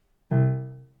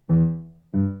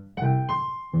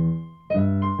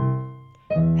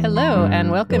Hello,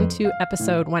 and welcome to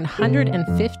episode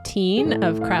 115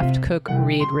 of Craft, Cook,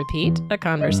 Read, Repeat, a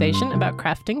conversation about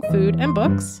crafting food and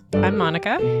books. I'm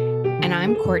Monica. And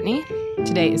I'm Courtney.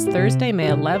 Today is Thursday, May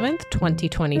 11th,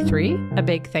 2023. A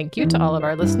big thank you to all of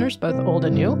our listeners, both old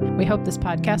and new. We hope this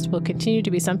podcast will continue to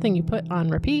be something you put on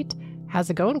repeat. How's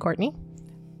it going, Courtney?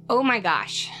 Oh my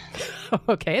gosh.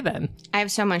 Okay, then. I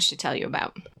have so much to tell you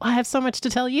about. I have so much to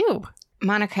tell you.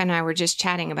 Monica and I were just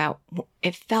chatting about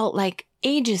it felt like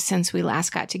ages since we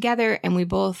last got together, and we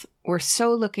both were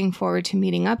so looking forward to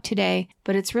meeting up today,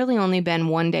 but it's really only been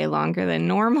one day longer than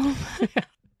normal.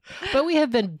 But we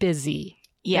have been busy.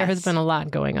 Yes. There has been a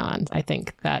lot going on. I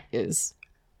think that is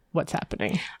what's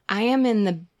happening. I am in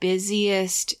the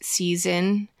busiest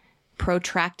season,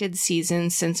 protracted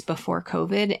season since before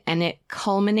COVID, and it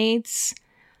culminates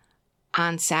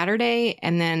on Saturday,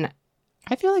 and then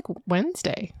I feel like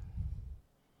Wednesday.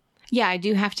 yeah, I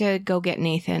do have to go get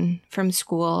Nathan from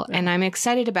school, and I'm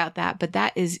excited about that, but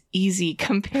that is easy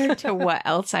compared to what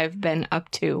else I've been up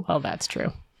to. Oh, that's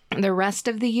true. The rest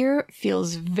of the year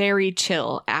feels very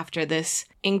chill after this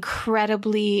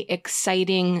incredibly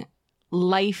exciting,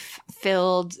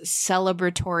 life-filled,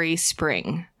 celebratory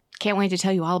spring. Can't wait to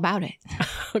tell you all about it.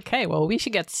 Okay, well, we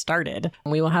should get started.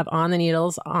 We will have on the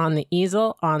needles, on the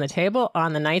easel, on the table,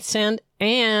 on the nightstand,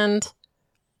 and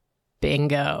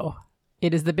bingo.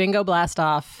 It is the bingo blast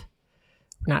off.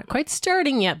 We're not quite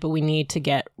starting yet, but we need to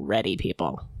get ready,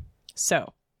 people.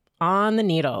 So, on the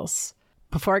needles.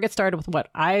 Before I get started with what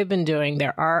I've been doing,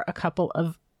 there are a couple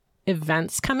of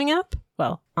events coming up.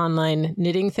 Well, online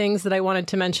knitting things that I wanted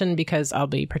to mention because I'll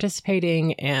be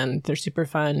participating and they're super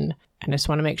fun. And I just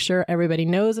want to make sure everybody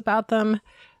knows about them.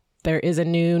 There is a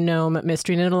new gnome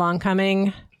mystery knit along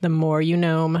coming. The More You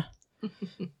Gnome.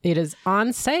 It is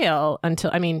on sale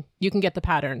until, you can get the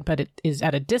pattern, but it is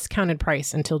at a discounted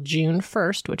price until June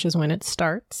 1st, which is when it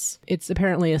starts. It's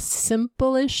apparently a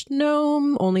simple-ish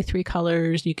gnome, only 3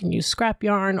 colors. You can use scrap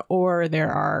yarn, or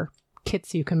there are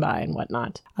kits you can buy and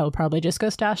whatnot. I will probably just go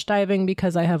stash diving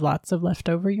because I have lots of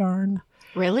leftover yarn.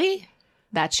 Really?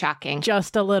 That's shocking.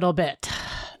 Just a little bit.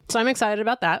 So I'm excited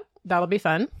about that. That'll be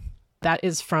fun. That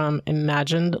is from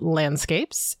Imagined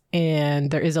Landscapes, and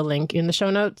there is a link in the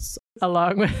show notes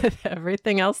along with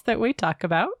everything else that we talk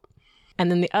about.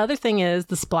 And then the other thing is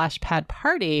the Splash Pad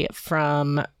Party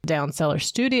from Down Cellar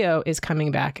Studio is coming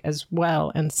back as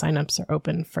well, and signups are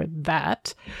open for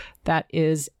that. That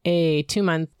is a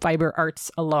 2-month fiber arts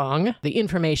along. The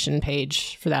information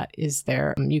page for that is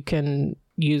there. You can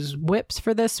use whips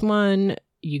for this one.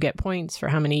 You get points for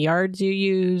how many yards you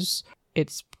use.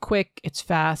 It's quick, it's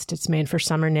fast, it's made for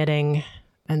summer knitting,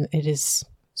 and it is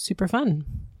super fun.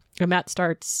 And that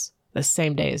starts the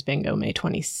same day as Bingo, May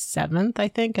 27th, I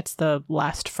think. It's the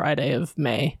last Friday of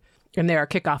May. And there are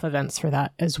kickoff events for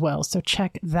that as well. So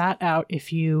check that out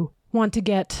if you want to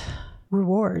get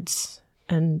rewards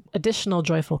and additional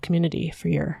joyful community for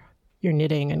your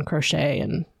knitting and crochet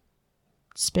and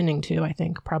spinning too, I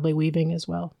think. Probably weaving as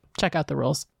well. Check out the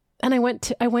rules. And I went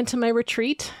to my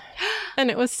retreat, and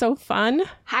it was so fun.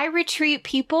 Hi, retreat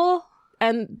people.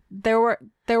 And there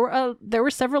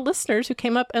were several listeners who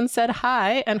came up and said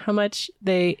hi and how much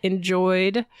they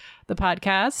enjoyed the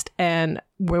podcast, and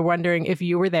were wondering if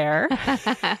you were there.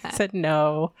 I said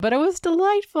no, but it was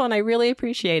delightful, and I really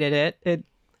appreciated it.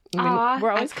 We're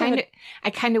always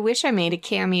I kind of wish I made a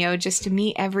cameo just to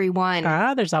meet everyone.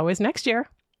 There's always next year.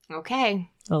 Okay.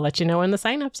 I'll let you know when the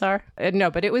signups are. No,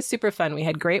 but it was super fun. We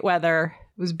had great weather.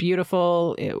 It was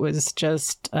beautiful. It was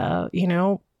just,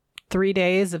 3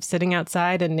 days of sitting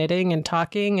outside and knitting and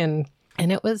talking, and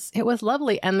it was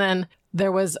lovely. And then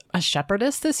there was a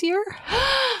shepherdess this year.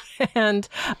 And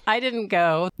I didn't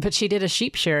go, but she did a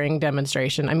sheep shearing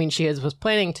demonstration. She was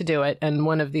planning to do it, and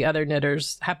one of the other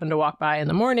knitters happened to walk by in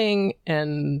the morning,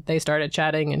 and they started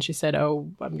chatting, and she said, "Oh,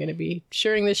 I'm going to be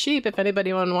shearing the sheep if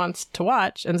anybody wants to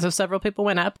watch." And so several people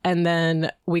went up, and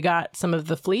then we got some of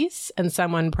the fleece, and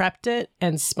someone prepped it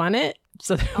and spun it.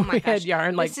 So we had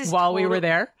yarn while we were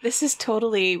there. This is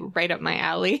totally right up my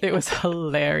alley. It was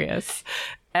hilarious.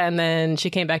 And then she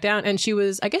came back down, and she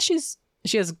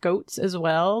has goats as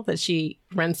well that she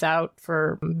rents out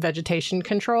for vegetation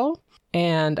control.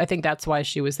 And I think that's why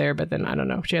she was there. But then I don't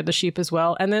know. She had the sheep as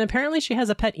well. And then apparently she has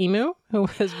a pet emu who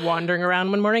was wandering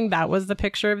around one morning. That was the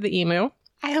picture of the emu.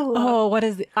 What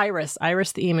is the Iris?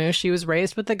 Iris the emu. She was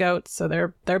raised with the goats, so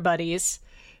they're buddies.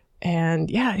 And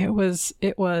yeah, it was.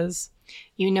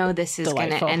 This is going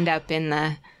to end up in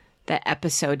the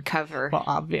episode cover. Well,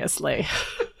 obviously.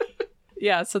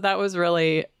 Yeah. So that was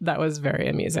very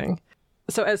amusing.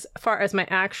 So as far as my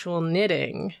actual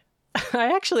knitting,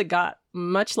 I actually got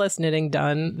much less knitting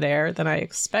done there than I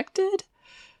expected.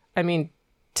 I mean,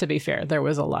 to be fair, there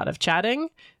was a lot of chatting.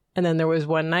 And then there was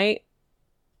one night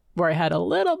where I had a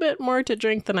little bit more to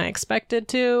drink than I expected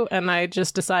to. And I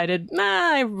just decided,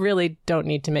 I really don't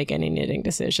need to make any knitting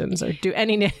decisions or do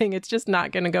any knitting. It's just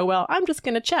not going to go well. I'm just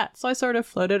going to chat. So I sort of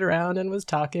floated around and was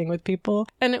talking with people,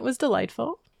 and it was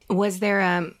delightful. Was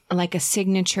there like a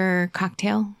signature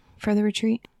cocktail for the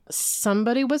retreat?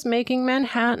 Somebody was making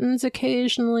Manhattans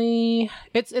occasionally.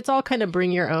 It's all kind of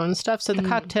bring your own stuff. So the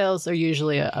cocktails are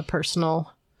usually a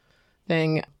personal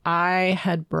thing. I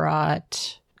had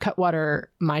brought Cutwater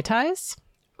Mai Tais.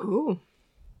 Ooh.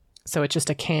 So it's just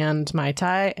a canned Mai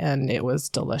Tai, and it was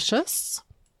delicious,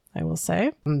 I will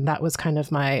say. That was kind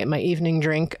of my evening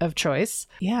drink of choice.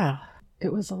 Yeah,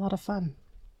 it was a lot of fun.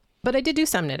 But I did do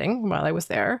some knitting while I was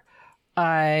there.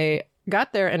 I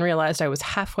got there and realized I was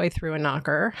halfway through a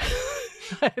knocker.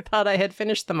 I thought I had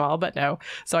finished them all, but no.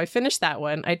 So I finished that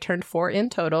one. I turned 4 in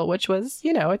total, which was,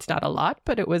 it's not a lot,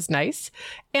 but it was nice.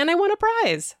 And I won a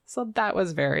prize. So that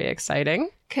was very exciting.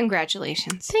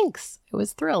 Congratulations. Thanks. I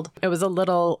was thrilled. It was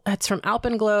it's from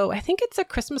Alpenglow. I think it's a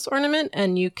Christmas ornament,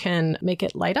 and you can make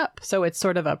it light up. So it's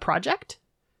sort of a project.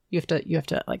 You have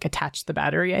to like attach the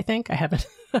battery, I think. I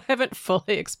haven't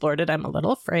fully explored it. I'm a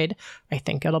little afraid. I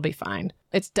think it'll be fine.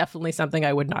 It's definitely something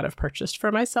I would not have purchased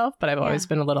for myself, but I've always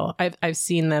been I've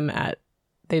seen them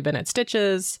they've been at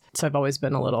Stitches, so I've always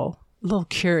been a little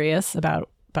curious about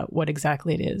what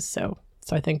exactly it is. So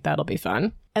I think that'll be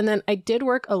fun. And then I did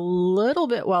work a little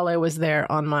bit while I was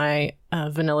there on my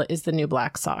Vanilla is the New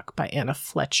Black sock by Anna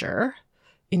Fletcher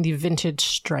in the vintage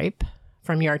stripe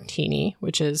from Yartini,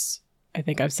 which is, I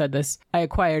think I've said this, I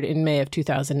acquired in May of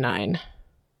 2009.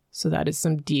 So that is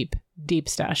some deep, deep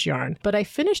stash yarn. But I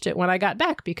finished it when I got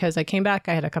back because I came back.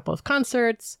 I had a couple of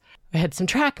concerts. I had some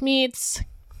track meets.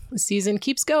 The season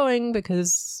keeps going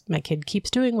because my kid keeps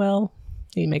doing well.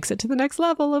 He makes it to the next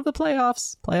level of the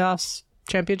playoffs,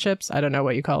 championships. I don't know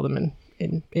what you call them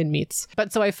in meets.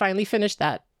 But so I finally finished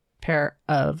that pair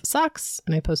of socks,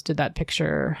 and I posted that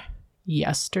picture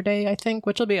yesterday, I think,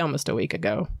 which will be almost a week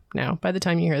ago now by the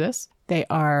time you hear this. They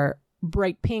are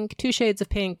bright pink, 2 shades of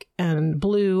pink and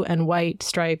blue and white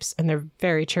stripes, and they're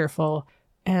very cheerful,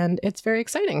 and it's very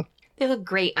exciting. They look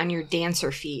great on your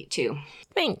dancer feet too.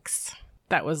 Thanks.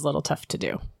 That was a little tough to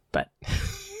do, but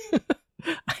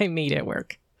I made it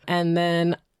work. And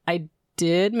then I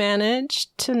did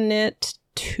manage to knit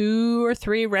 2 or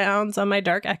 3 rounds on my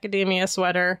Dark Academia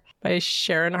sweater by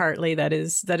Sharon Hartley. That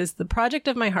is the project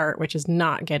of my heart, which is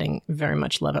not getting very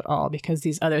much love at all because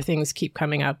these other things keep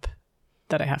coming up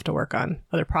that I have to work on.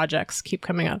 Other projects keep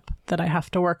coming up that I have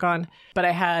to work on. But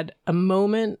I had a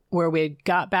moment where we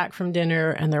got back from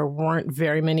dinner and there weren't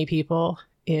very many people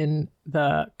in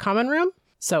the common room.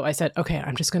 So I said, okay,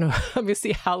 I'm just going to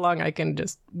see how long I can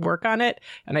just work on it.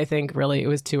 And I think really it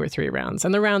was 2 or 3 rounds.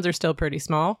 And the rounds are still pretty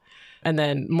small. And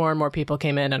then more and more people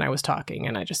came in and I was talking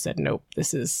and I just said, nope,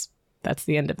 that's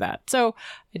the end of that. So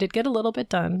I did get a little bit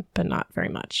done, but not very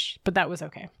much. But that was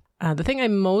okay. The thing I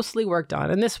mostly worked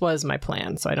on, and this was my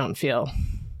plan, so I don't feel,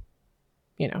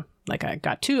 like I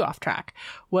got too off track,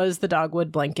 was the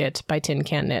Dogwood Blanket by Tin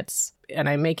Can Knits. And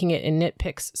I'm making it in Knit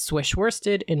Picks Swish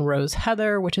Worsted in Rose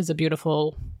Heather, which is a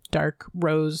beautiful dark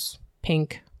rose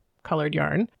pink colored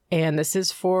yarn. And this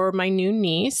is for my new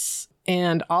niece.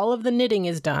 And all of the knitting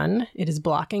is done. It is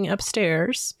blocking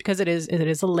upstairs because it is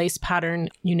a lace pattern.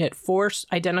 You knit 4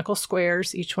 identical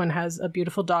squares. Each one has a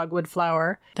beautiful dogwood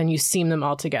flower. Then you seam them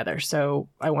all together. So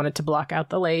I wanted to block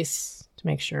out the lace to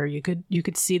make sure you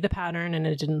could see the pattern and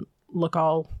it didn't look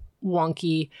all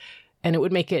wonky. And it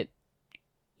would make it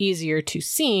easier to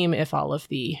seam if all of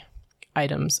the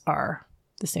items are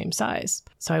the same size.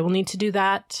 So I will need to do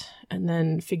that and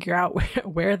then figure out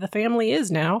where the family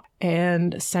is now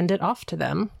and send it off to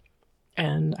them.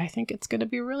 And I think it's going to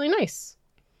be really nice.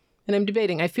 And I'm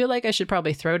debating. I feel like I should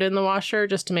probably throw it in the washer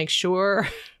just to make sure.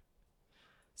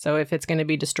 So if it's going to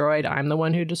be destroyed, I'm the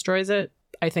one who destroys it.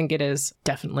 I think it is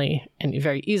definitely and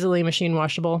very easily machine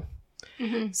washable.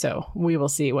 Mm-hmm. So we will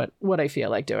see what I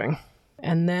feel like doing.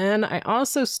 And then I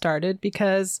also started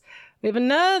because we have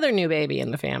another new baby in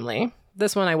the family.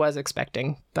 This one I was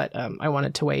expecting, but I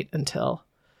wanted to wait until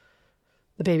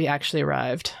the baby actually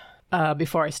arrived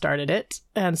before I started it.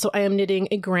 And so I am knitting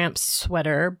a Gramps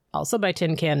sweater, also by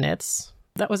Tin Can Knits.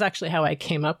 That was actually how I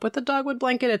came up with the Dogwood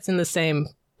Blanket. It's in the same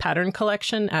pattern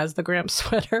collection as the Gramps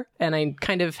sweater. And I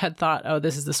kind of had thought, oh,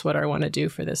 this is the sweater I want to do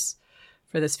for this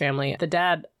family. The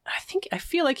dad, I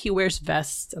feel like he wears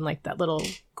vests and like that little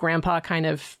grandpa kind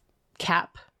of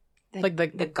cap. Like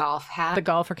the golf hat? The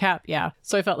golfer cap, yeah.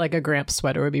 So I felt like a Gramps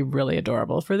sweater would be really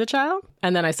adorable for the child.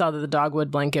 And then I saw that the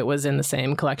Dogwood Blanket was in the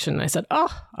same collection. And I said, oh,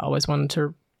 I always wanted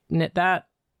to knit that.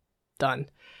 done.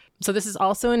 So this is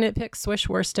also a Knit Pick swish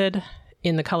worsted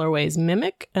in the colorways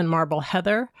Mimic and Marble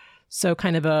Heather. So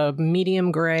kind of a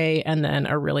medium gray and then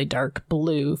a really dark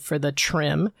blue for the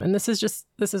trim. And this is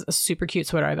a super cute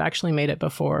sweater. I've actually made it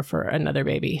before for another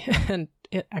baby and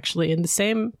it actually in the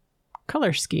same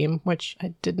color scheme, which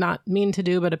I did not mean to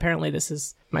do, but apparently this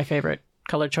is my favorite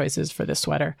color choices for this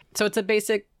sweater. So it's a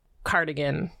basic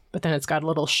cardigan, but then it's got a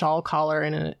little shawl collar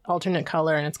in an alternate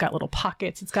color and it's got little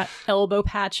pockets. It's got elbow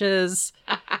patches.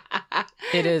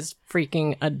 It is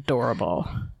freaking adorable.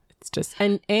 It's just,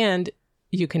 and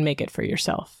you can make it for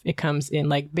yourself. It comes in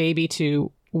like baby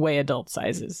to way adult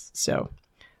sizes. So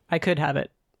I could have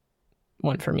it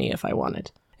one for me if I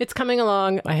wanted. It's coming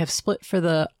along. I have split for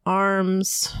the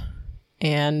arms.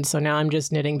 And so now I'm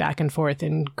just knitting back and forth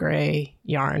in gray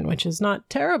yarn, which is not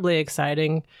terribly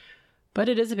exciting, but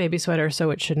it is a baby sweater,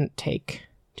 so it shouldn't take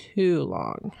too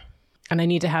long. And I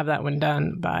need to have that one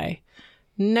done by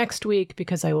next week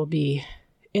because I will be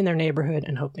in their neighborhood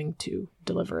and hoping to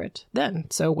deliver it then.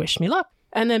 So wish me luck.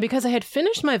 And then because I had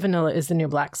finished my Vanilla is the New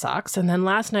Black socks, and then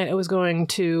last night I was going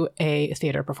to a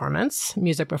theater performance,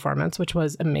 music performance, which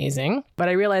was amazing. But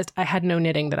I realized I had no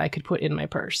knitting that I could put in my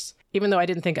purse. Even though I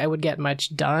didn't think I would get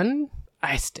much done,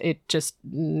 it just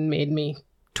made me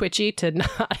twitchy to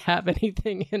not have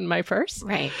anything in my purse.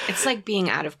 Right. It's like being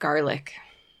out of garlic.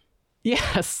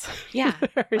 Yes. Yeah.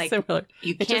 Very like similar.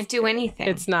 You can't do anything.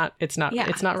 It's not right.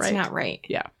 It's not right.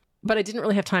 Yeah. But I didn't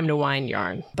really have time to wind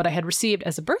yarn. But I had received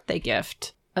as a birthday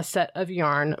gift a set of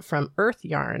yarn from Earth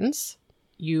Yarns,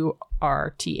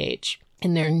 URTH,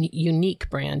 in their unique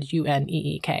brand,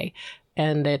 UNEEK.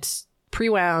 And it's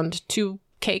pre-wound 2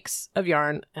 cakes of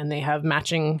yarn, and they have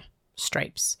matching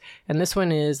stripes. And this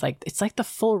one is like, it's like the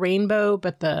full rainbow,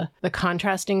 but the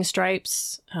contrasting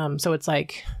stripes. So it's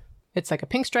like a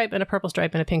pink stripe and a purple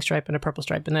stripe and a pink stripe and a purple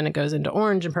stripe. And then it goes into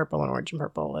orange and purple and orange and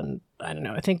purple. And I don't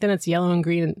know. I think then it's yellow and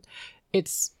green.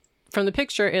 It's from the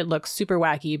picture, it looks super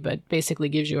wacky, but basically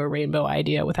gives you a rainbow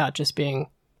idea without just being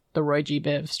the Roy G.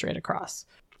 Biv straight across.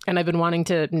 And I've been wanting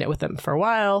to knit with them for a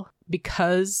while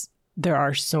because there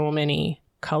are so many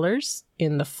colors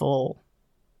in the full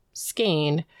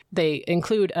skein. They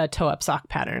include a toe-up sock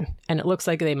pattern, and it looks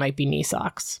like they might be knee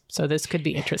socks. So this could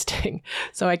be interesting.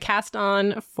 So I cast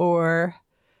on for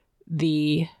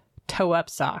the toe-up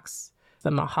socks,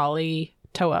 the Mahali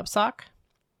toe-up sock,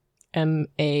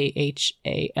 Mahale.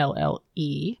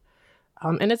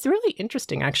 And it's really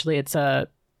interesting, actually. It's a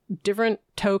different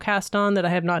toe cast on that I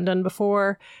have not done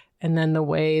before. And then the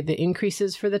way the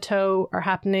increases for the toe are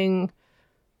happening,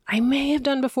 I may have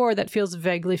done before that feels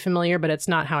vaguely familiar, but it's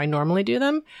not how I normally do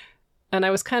them. And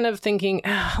I was kind of thinking,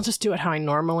 I'll just do it how I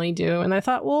normally do. And I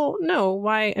thought, well, no,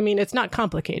 why? I mean, it's not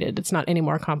complicated. It's not any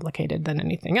more complicated than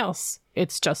anything else.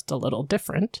 It's just a little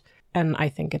different. And I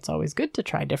think it's always good to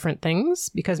try different things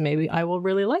because maybe I will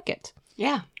really like it.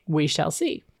 Yeah. We shall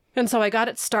see. And so I got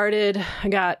it started. I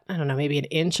got, I don't know, maybe an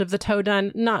inch of the toe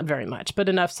done. Not very much, but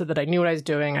enough so that I knew what I was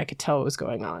doing. I could tell what was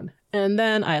going on. And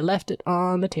then I left it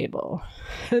on the table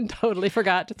and totally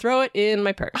forgot to throw it in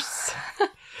my purse,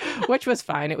 which was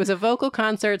fine. It was a vocal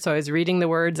concert, so I was reading the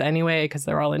words anyway because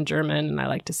they're all in German and I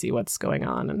like to see what's going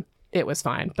on. And it was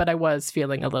fine. But I was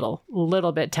feeling a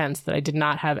little bit tense that I did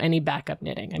not have any backup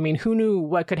knitting. I mean, who knew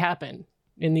what could happen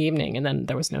in the evening? And then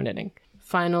there was no knitting.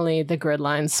 Finally, the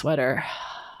Gridline sweater.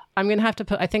 I'm going to have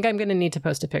to I think I'm going to need to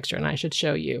post a picture and I should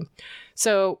show you.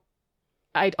 So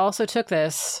I also took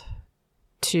this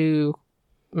to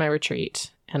my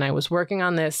retreat and I was working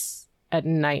on this at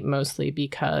night mostly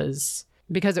because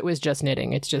it was just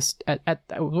knitting. It's just I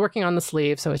was working on the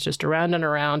sleeve. So it's just around and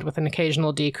around with an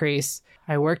occasional decrease.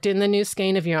 I worked in the new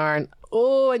skein of yarn.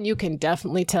 Oh, and you can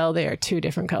definitely tell they are 2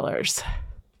 different colors.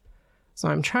 So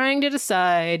I'm trying to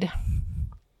decide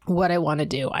what I want to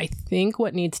do. I think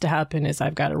what needs to happen is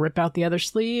I've got to rip out the other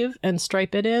sleeve and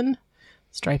stripe it,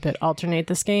 alternate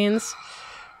the skeins,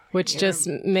 which just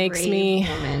makes me,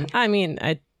 woman. I mean,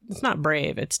 it's not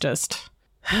brave. It's just,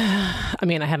 I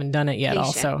mean, I haven't done it yet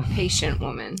also. Patient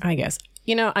woman. I guess.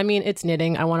 You know, I mean, it's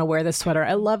knitting. I want to wear this sweater.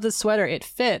 I love this sweater. It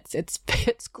fits. It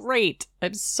fits great.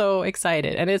 I'm so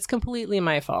excited. And it's completely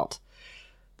my fault.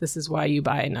 This is why you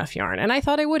buy enough yarn. And I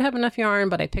thought I would have enough yarn,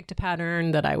 but I picked a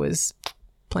pattern that I was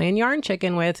playing yarn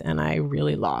chicken with and I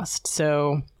really lost.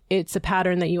 So it's a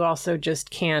pattern that you also just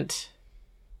can't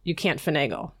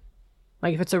finagle.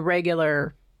 Like if it's a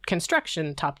regular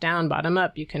construction, top down, bottom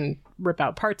up, you can rip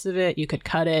out parts of it, you could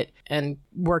cut it and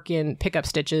pick up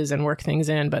stitches and work things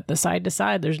in, but the side to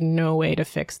side, there's no way to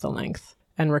fix the length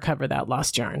and recover that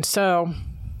lost yarn. So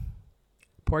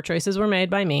poor choices were made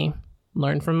by me.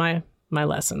 Learn from my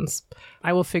lessons.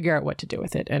 I will figure out what to do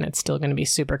with it, and it's still going to be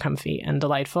super comfy and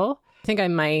delightful. I think I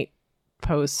might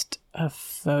post a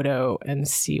photo and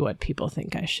see what people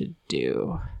think I should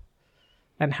do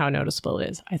and how noticeable it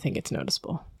is. I think it's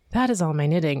noticeable. That is all my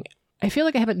knitting. I feel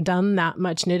like I haven't done that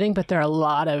much knitting, but there are a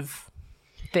lot of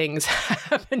things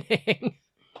happening.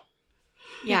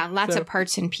 Yeah, lots of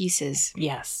parts and pieces.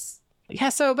 Yes. Yeah,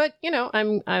 so but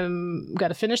I'm got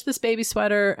to finish this baby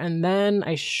sweater and then then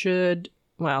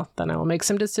I will make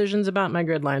some decisions about my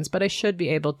grid lines, but I should be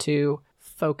able to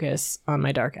focus on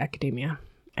my dark academia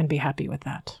and be happy with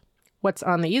that. What's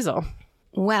on the easel?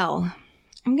 Well,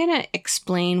 I'm going to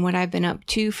explain what I've been up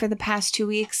to for the past 2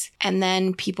 weeks, and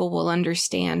then people will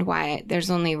understand why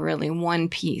there's only really one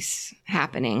piece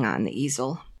happening on the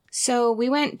easel. So we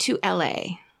went to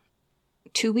LA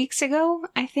 2 weeks ago,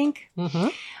 I think. Mm-hmm.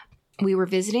 We were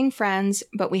visiting friends,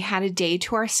 but we had a day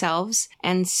to ourselves.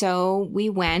 And so we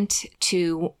went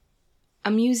to a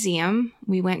museum.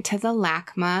 We went to the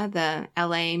LACMA, the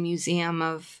LA Museum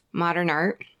of Modern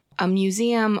Art. A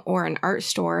museum or an art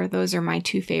store, those are my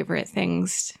two favorite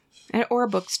things. Or a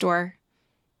bookstore.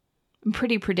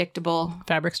 Pretty predictable.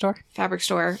 Fabric store? Fabric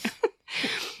store.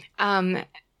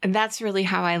 That's really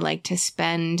how I like to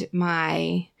spend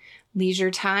my leisure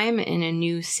time in a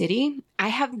new city.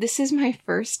 This is my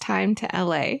first time to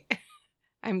LA.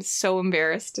 I'm so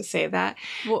embarrassed to say that.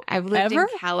 Well, I've lived in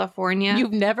California.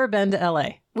 You've never been to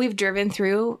LA? We've driven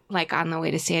through, like, on the way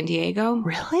to San Diego.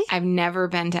 Really? I've never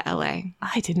been to LA.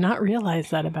 I did not realize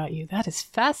that about you. That is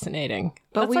fascinating.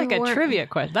 But that's like a trivia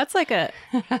question. That's like a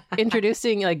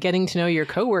introducing, like, getting to know your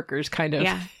coworkers kind of.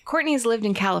 Yeah. Courtney's lived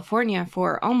in California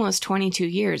for almost 22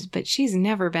 years, but she's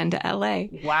never been to LA.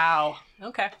 Wow.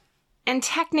 Okay. And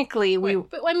technically,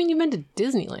 but I mean, you've been to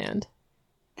Disneyland.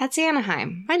 That's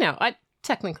Anaheim. I know.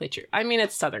 Technically true. I mean,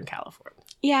 it's Southern California.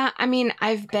 Yeah, I mean,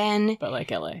 I've been but like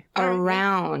LA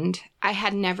around. I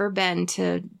had never been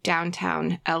to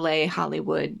downtown LA,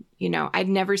 Hollywood. I'd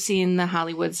never seen the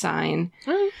Hollywood sign.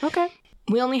 Okay.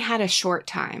 We only had a short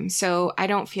time, so I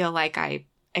don't feel like I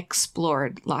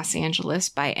explored Los Angeles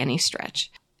by any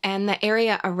stretch. And the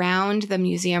area around the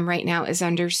museum right now is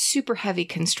under super heavy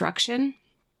construction.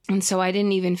 And so I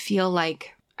didn't even feel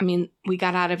like, we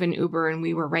got out of an Uber and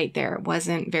we were right there. It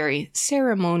wasn't very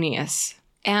ceremonious.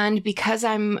 And because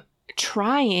I'm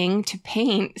trying to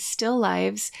paint still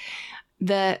lifes,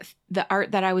 the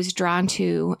art that I was drawn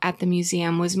to at the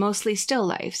museum was mostly still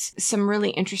lifes. Some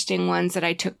really interesting ones that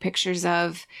I took pictures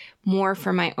of more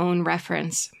for my own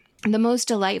reference. The most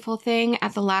delightful thing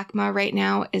at the LACMA right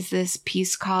now is this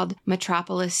piece called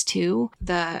Metropolis 2.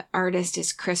 The artist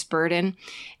is Chris Burden,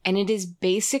 and it is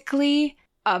basically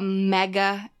a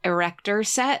mega erector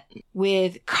set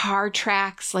with car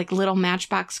tracks, like little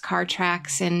Matchbox car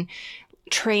tracks, and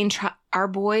our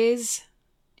boys,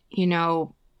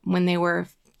 when they were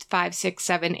 5, 6,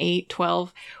 7, 8,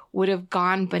 12, would have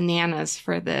gone bananas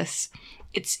for this.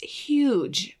 It's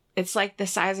huge. It's like the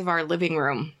size of our living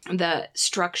room, the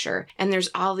structure. And there's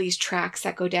all these tracks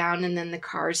that go down, and then the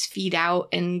cars feed out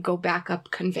and go back up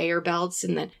conveyor belts.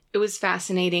 And then it was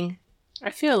fascinating. I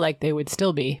feel like they would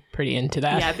still be pretty into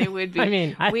that. Yeah, they would be. I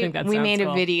think that sounds cool. We made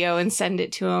a video and sent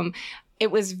it to them. It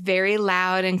was very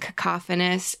loud and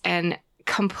cacophonous and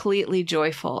completely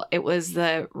joyful. It was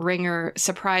the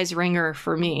surprise ringer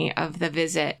for me of the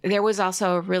visit. There was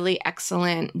also a really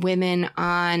excellent women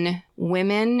on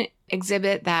women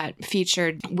exhibit that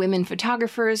featured women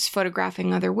photographers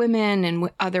photographing other women and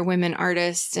other women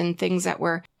artists and things that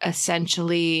were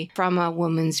essentially from a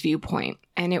woman's viewpoint.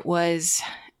 And it was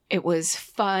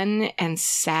fun and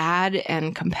sad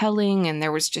and compelling, and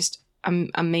there was just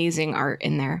amazing art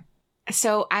in there.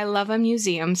 So I love a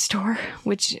museum store,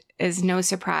 which is no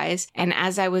surprise. And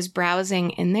as I was browsing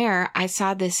in there, I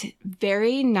saw this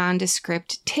very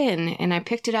nondescript tin, and I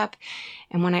picked it up.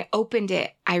 And when I opened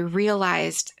it, I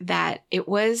realized that it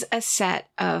was a set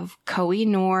of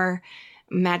Koh-i-Noor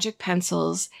magic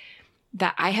pencils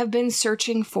that I have been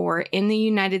searching for in the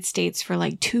United States for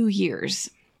like 2 years.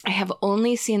 I have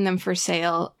only seen them for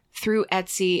sale through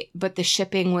Etsy, but the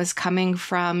shipping was coming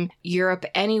from Europe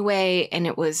anyway, and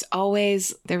there was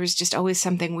just always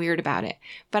something weird about it.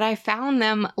 But I found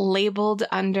them labeled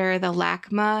under the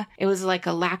LACMA. It was like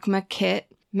a LACMA kit.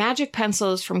 Magic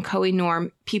pencils from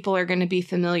Koh-i-Noor, people are going to be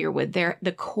familiar with.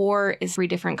 The core is 3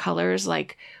 different colors,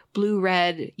 like blue,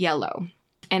 red, yellow.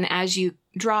 And as you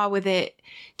draw with it,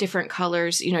 different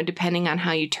colors, depending on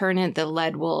how you turn it, the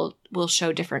lead will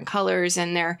show different colors,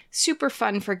 and they're super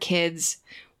fun for kids.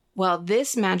 Well,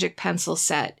 this magic pencil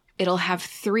set it'll have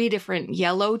 3 different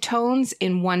yellow tones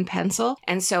in one pencil.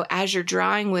 And so as you're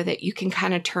drawing with it, you can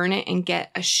kind of turn it and get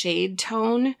a shade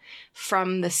tone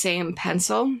from the same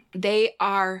pencil. They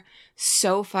are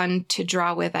so fun to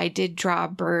draw with. I did draw a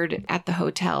bird at the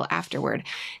hotel afterward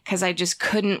because I just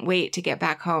couldn't wait to get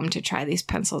back home to try these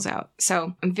pencils out.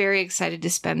 So I'm very excited to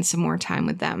spend some more time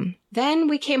with them. Then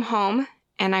we came home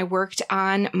and I worked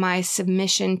on my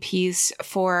submission piece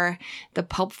for the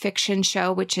Pulp Fiction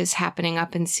show, which is happening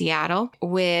up in Seattle,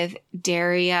 with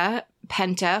Daria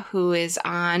Penta, who is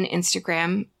on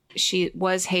Instagram. She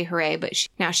was Hey Hooray, but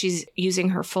now she's using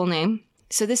her full name.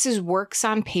 So this is works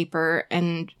on paper,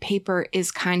 and paper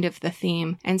is kind of the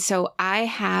theme. And so I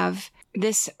have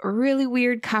this really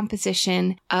weird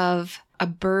composition of a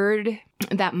bird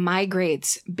that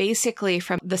migrates basically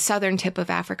from the southern tip of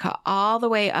Africa all the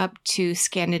way up to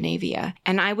Scandinavia.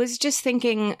 And I was just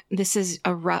thinking, this is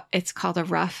it's called a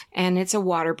ruff, and it's a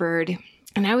water bird.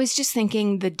 And I was just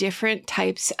thinking the different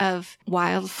types of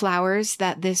wildflowers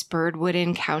that this bird would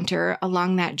encounter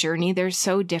along that journey. They're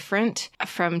so different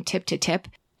from tip to tip.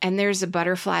 And there's a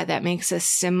butterfly that makes a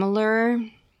similar,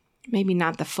 maybe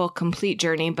not the full complete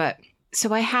journey, but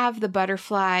so I have the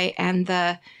butterfly and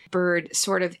the bird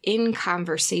sort of in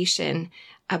conversation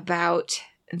about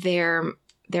their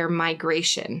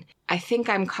migration. I think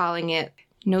I'm calling it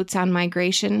Notes on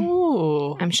Migration.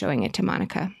 Ooh. I'm showing it to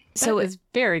Monica. So it's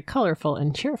very colorful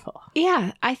and cheerful.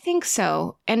 Yeah, I think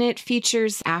so. And it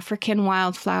features African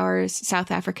wildflowers, South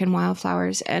African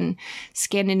wildflowers, and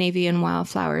Scandinavian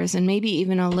wildflowers, and maybe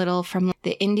even a little from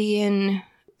the Indian,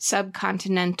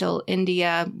 subcontinental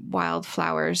India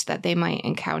wildflowers that they might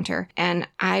encounter. And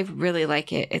I really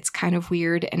like it. It's kind of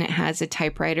weird, and it has a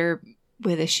typewriter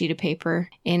with a sheet of paper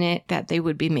in it that they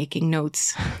would be making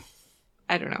notes.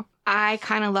 I don't know. I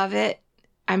kind of love it.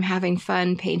 I'm having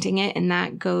fun painting it, and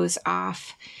that goes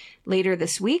off later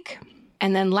this week.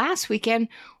 And then last weekend,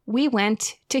 we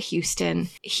went to Houston.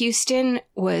 Houston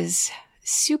was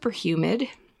super humid.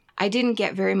 I didn't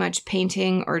get very much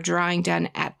painting or drawing done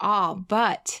at all,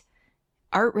 but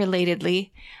art-relatedly,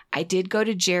 I did go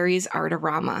to Jerry's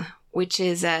Artorama, which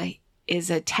is a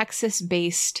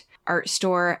Texas-based art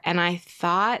store, and I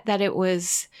thought that it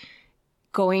was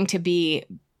going to be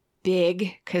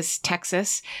big because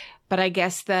Texas, but I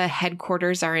guess the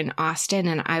headquarters are in Austin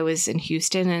and I was in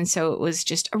Houston, and so it was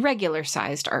just a regular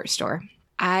sized art store.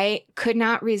 I could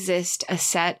not resist a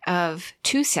set of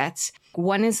 2 sets.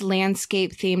 One is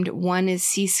landscape themed, one is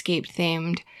seascape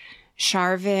themed,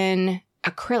 Charvin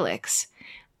acrylics.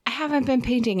 I haven't been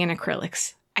painting in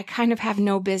acrylics. I kind of have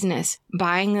no business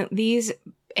buying these,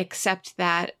 except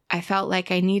that I felt like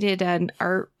I needed an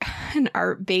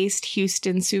art-based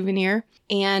Houston souvenir.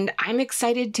 And I'm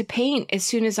excited to paint as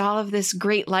soon as all of this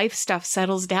great life stuff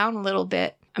settles down a little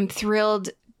bit. I'm thrilled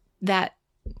that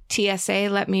TSA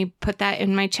let me put that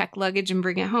in my checked luggage and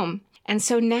bring it home. And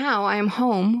so now I'm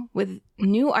home with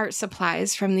new art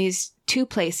supplies from these 2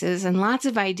 places and lots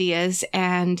of ideas,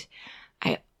 and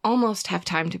I almost have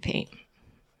time to paint.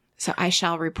 So I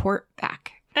shall report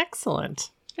back.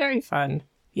 Excellent. Very fun.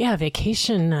 Yeah,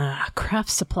 vacation craft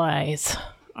supplies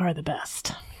are the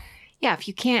best. Yeah, if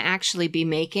you can't actually be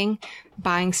making,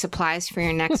 buying supplies for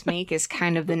your next make is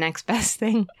kind of the next best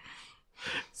thing.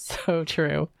 So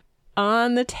true.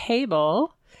 On the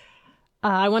table,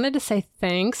 I wanted to say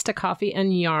thanks to Coffee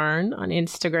and Yarn on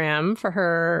Instagram for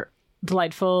her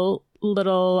delightful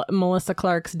little Melissa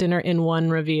Clark's Dinner in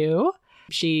One review.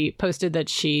 She posted that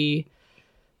she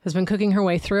has been cooking her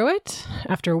way through it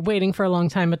after waiting for a long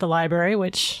time at the library,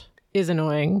 which is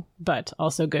annoying, but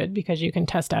also good because you can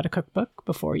test out a cookbook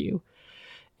before you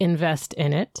invest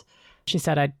in it. She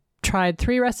said, I tried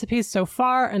 3 recipes so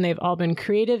far, and they've all been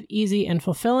creative, easy, and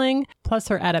fulfilling. Plus,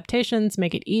 her adaptations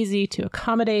make it easy to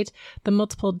accommodate the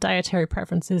multiple dietary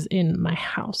preferences in my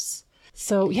house.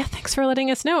 So, yeah, thanks for letting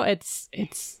us know.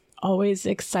 It's always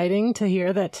exciting to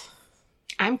hear that.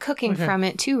 I'm cooking from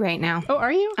it too right now. Oh,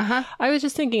 are you? Uh-huh. I was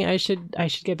just thinking I should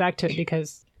get back to it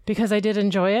because I did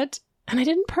enjoy it, and I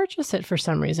didn't purchase it for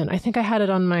some reason. I think I had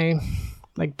it on my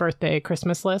birthday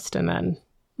Christmas list, and then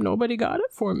nobody got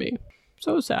it for me.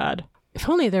 So sad. If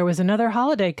only there was another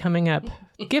holiday coming up.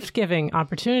 Gift-giving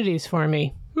opportunities for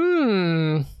me.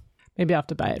 Maybe I'll have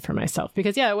to buy it for myself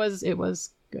because, yeah, it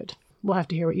was good. We'll have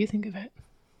to hear what you think of it.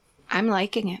 I'm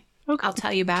liking it. Okay. I'll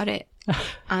tell you about it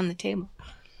on the table.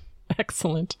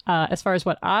 Excellent. As far as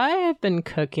what I have been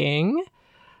cooking,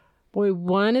 boy,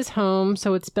 one is home,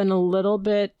 so it's been a little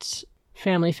bit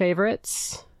family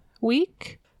favorites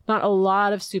week. Not a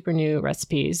lot of super new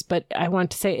recipes, but I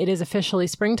want to say it is officially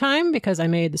springtime because I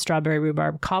made the strawberry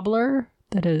rhubarb cobbler.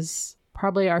 That is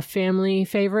probably our family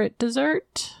favorite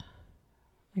dessert.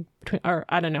 or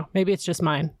I don't know, maybe it's just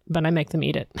mine, but I make them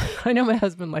eat it. I know my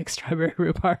husband likes strawberry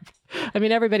rhubarb. I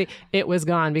mean, everybody, it was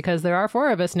gone because there are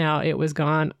 4 of us now. It was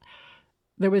gone.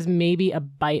 There was maybe a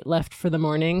bite left for the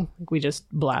morning. We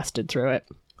just blasted through it.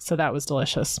 So that was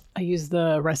delicious. I used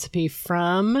the recipe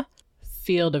from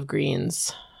Field of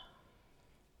Greens.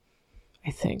 I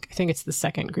think it's the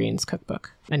second Greens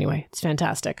cookbook. Anyway, it's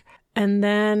fantastic. And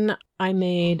then I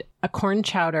made a corn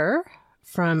chowder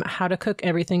from How to Cook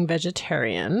Everything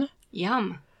Vegetarian.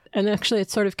 Yum. And actually,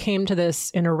 it sort of came to this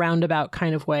in a roundabout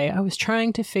kind of way. I was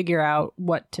trying to figure out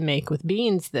what to make with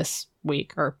beans this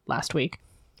week or last week,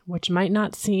 which might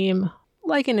not seem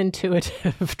like an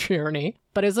intuitive journey.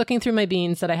 But I was looking through my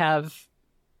beans that I have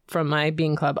from my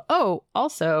bean club. Oh,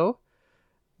 also,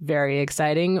 very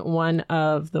exciting, one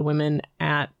of the women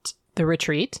at the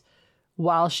retreat,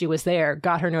 while she was there,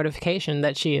 got her notification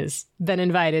that she has been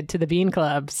invited to the bean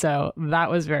club. So that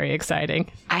was very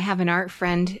exciting. I have an art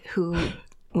friend who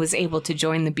was able to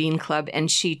join the bean club, and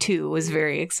she too was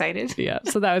very excited. Yeah,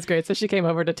 so that was great. So she came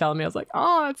over to tell me. I was like,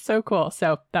 oh, it's so cool.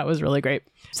 So that was really great.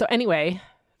 So anyway,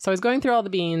 so I was going through all the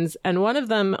beans, and one of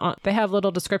them, they have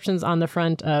little descriptions on the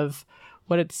front of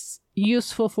what it's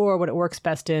useful for, what it works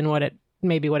best in, what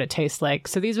it tastes like.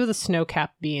 So these were the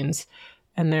snow-capped beans,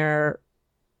 and they're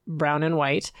brown and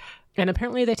white, and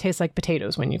apparently they taste like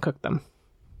potatoes when you cook them.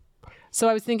 So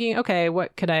I was thinking, okay,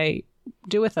 what could I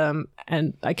do with them?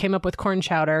 And I came up with corn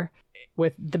chowder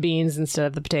with the beans instead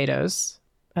of the potatoes.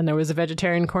 And there was a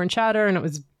vegetarian corn chowder, and it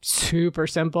was super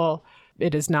simple.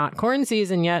 It is not corn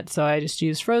season yet, so I just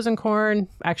used frozen corn.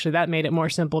 Actually, that made it more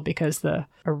simple because the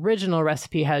original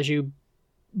recipe has you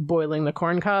boiling the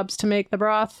corn cobs to make the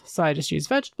broth. So I just used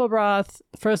vegetable broth,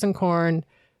 frozen corn,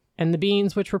 and the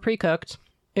beans, which were pre-cooked.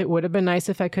 It would have been nice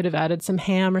if I could have added some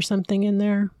ham or something in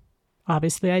there.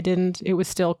 Obviously, I didn't. It was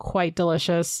still quite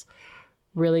delicious,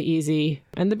 really easy.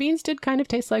 And the beans did kind of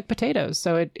taste like potatoes.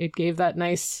 So it gave that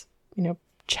nice,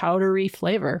 chowdery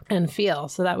flavor and feel.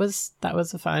 So that was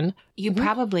a fun. You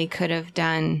probably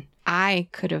I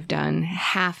could have done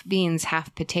half beans,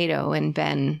 half potato, and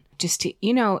been just to,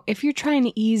 if you're trying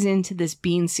to ease into this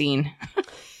bean scene.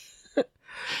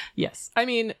 Yes. I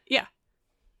mean, yeah.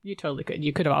 You totally could.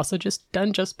 You could have also just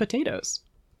done just potatoes.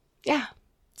 Yeah.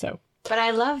 So. But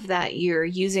I love that you're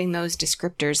using those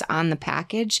descriptors on the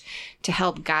package to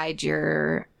help guide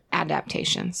your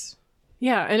adaptations.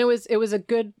 Yeah, and it was a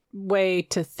good way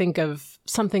to think of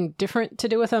something different to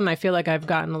do with them. I feel like I've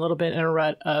gotten a little bit in a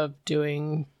rut of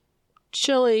doing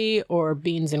chili or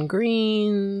beans and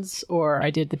greens, or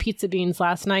I did the pizza beans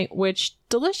last night, which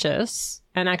delicious.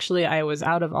 And actually, I was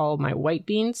out of all my white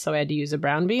beans, so I had to use a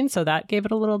brown bean. So that gave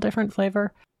it a little different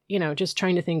flavor. Just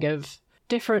trying to think of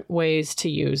different ways to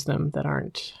use them that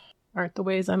aren't the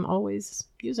ways I'm always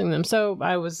using them. So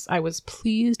I was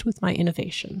pleased with my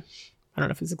innovation. I don't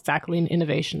know if it's exactly an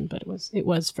innovation, but it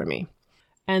was for me.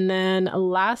 And then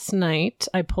last night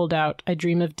I pulled out I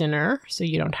Dream of Dinner, So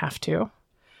You Don't Have to,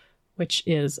 which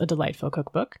is a delightful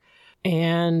cookbook.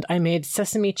 And I made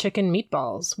sesame chicken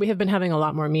meatballs. We have been having a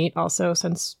lot more meat also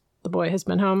since the boy has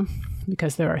been home,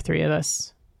 because there are 3 of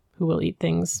us who will eat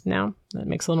things now. That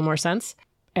makes a little more sense.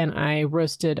 And I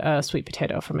roasted a sweet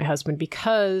potato for my husband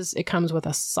because it comes with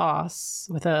a sauce,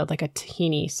 with a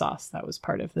tahini sauce that was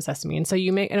part of the sesame. And so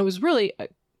and it was really a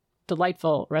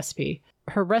delightful recipe.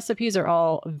 Her recipes are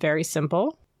all very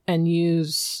simple and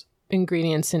use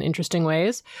ingredients in interesting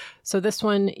ways. So this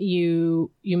one, you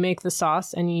make the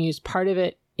sauce and you use part of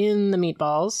it in the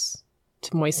meatballs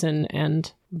to moisten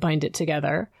and bind it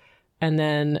together. And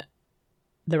then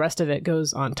the rest of it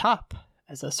goes on top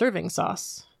as a serving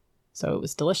sauce. So it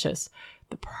was delicious.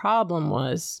 The problem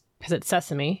was, because it's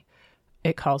sesame,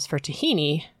 it calls for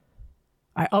tahini.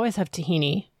 I always have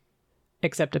tahini,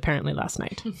 except apparently last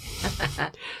night.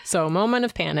 So moment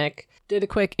of panic, did a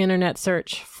quick internet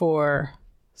search for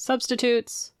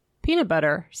substitutes. Peanut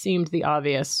butter seemed the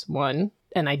obvious one.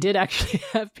 And I did actually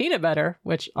have peanut butter,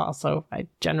 which also I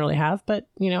generally have, but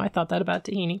I thought that about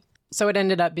tahini. So it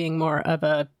ended up being more of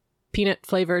a peanut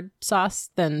flavored sauce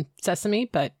than sesame,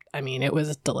 but I mean, it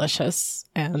was delicious.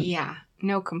 And yeah,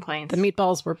 no complaints. The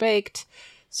meatballs were baked,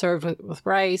 served with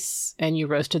rice, and you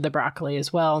roasted the broccoli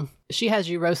as well. She has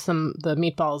you roast the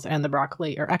meatballs and the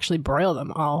broccoli, or actually broil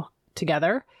them all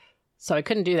together. So I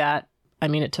couldn't do that. I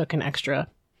mean, it took an extra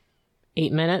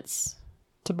 8 minutes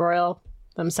to broil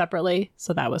them separately,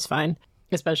 so that was fine,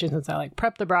 especially since I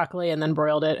prepped the broccoli and then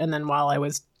broiled it, and then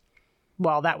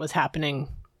while that was happening,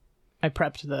 I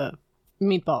prepped the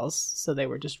meatballs, so they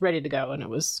were just ready to go, and it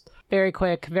was very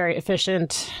quick, very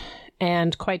efficient,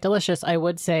 and quite delicious. I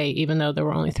would say, even though there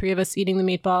were only 3 of us eating the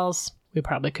meatballs, we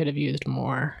probably could have used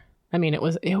more I mean, it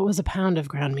was a pound of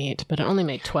ground meat, but it only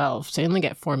made 12. So you only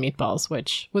get 4 meatballs,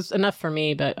 which was enough for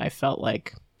me, but I felt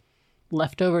like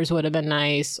leftovers would have been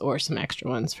nice or some extra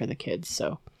ones for the kids.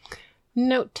 So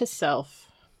note to self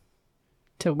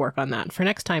to work on that for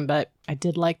next time, but I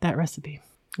did like that recipe.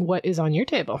 What is on your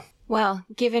table? Well,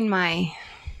 given my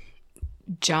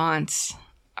jaunts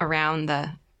around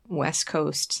the West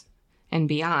Coast and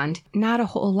beyond, not a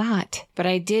whole lot, but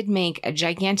I did make a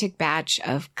gigantic batch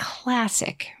of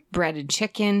classic breaded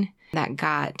chicken that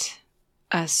got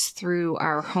us through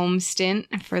our home stint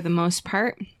for the most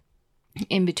part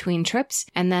in between trips.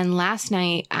 And then last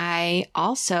night, I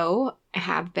also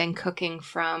have been cooking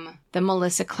from the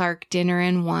Melissa Clark Dinner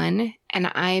in One. And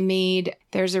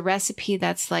there's a recipe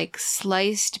that's like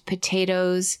sliced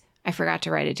potatoes. I forgot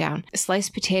to write it down.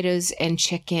 Sliced potatoes and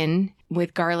chicken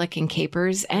with garlic and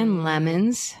capers and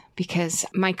lemons, because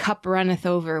my cup runneth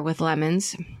over with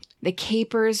lemons. The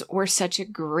capers were such a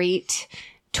great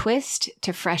twist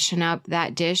to freshen up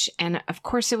that dish. And of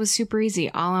course, it was super easy,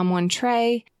 all on one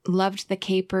tray. Loved the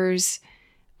capers.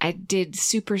 I did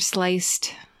super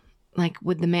sliced, like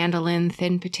with the mandolin,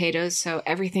 thin potatoes. So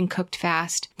everything cooked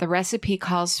fast. The recipe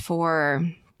calls for,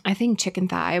 I think, chicken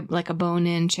thigh, like a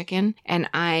bone-in chicken. And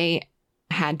I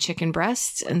had chicken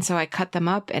breasts. And so I cut them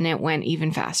up and it went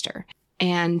even faster.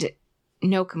 And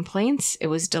no complaints. It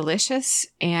was delicious.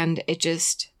 And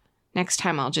next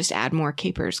time I'll just add more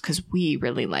capers because we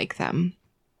really like them.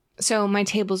 So my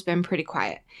table's been pretty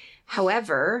quiet.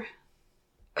 However,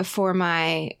 for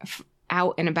my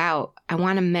out and about, I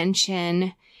want to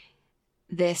mention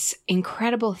this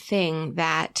incredible thing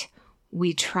that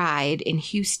we tried in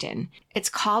Houston. It's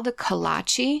called a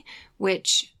kolache,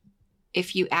 which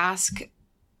if you ask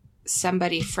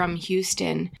somebody from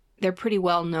Houston, they're pretty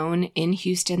well known in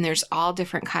Houston. There's all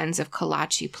different kinds of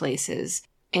kolache places.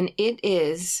 And it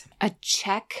is a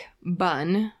Czech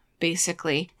bun,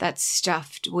 basically, that's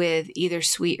stuffed with either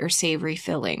sweet or savory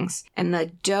fillings. And the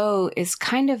dough is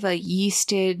kind of a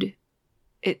yeasted,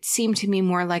 it seemed to me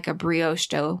more like a brioche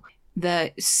dough.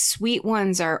 The sweet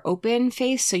ones are open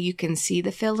faced, so you can see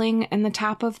the filling in the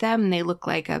top of them. They look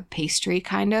like a pastry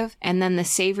kind of. And then the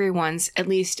savory ones, at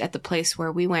least at the place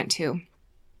where we went to,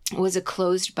 was a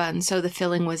closed bun, so the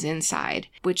filling was inside,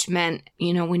 which meant,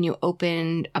 when you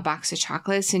opened a box of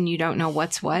chocolates and you don't know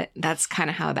what's what, that's kind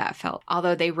of how that felt.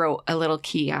 Although they wrote a little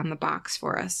key on the box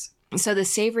for us. So the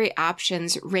savory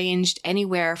options ranged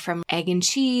anywhere from egg and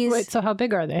cheese. Wait, so how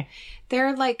big are they?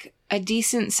 They're like a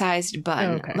decent sized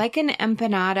bun, like an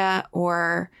empanada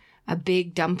or a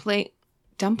big dumpling.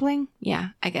 Dumpling? Yeah,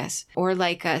 I guess. Or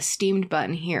like a steamed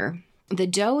bun here. The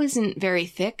dough isn't very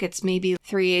thick. It's maybe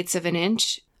 3/8 of an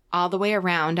inch all the way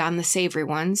around on the savory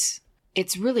ones.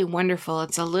 It's really wonderful.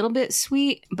 It's a little bit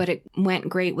sweet, but it went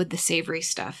great with the savory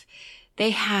stuff. They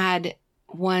had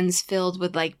ones filled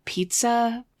with like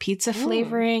pizza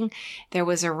flavoring. There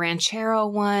was a ranchero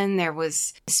one. There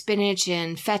was spinach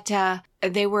and feta.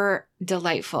 They were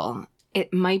delightful.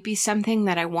 It might be something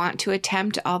that I want to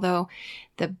attempt, although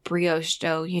the brioche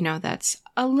dough, that's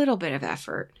a little bit of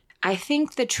effort. I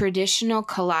think the traditional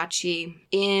kolache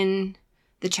in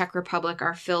the Czech Republic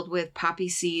are filled with poppy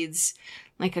seeds,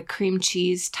 like a cream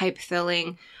cheese type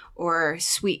filling, or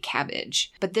sweet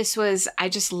cabbage. But I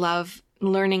just love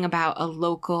learning about a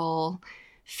local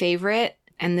favorite,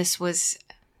 and this was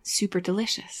super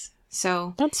delicious.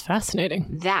 So that's fascinating.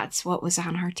 That's what was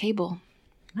on our table.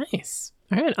 Nice.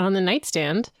 All right, on the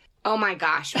nightstand. Oh my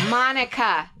gosh,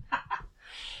 Monica.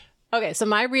 Okay, so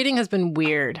my reading has been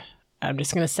weird. I'm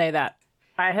just going to say that.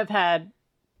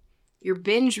 You're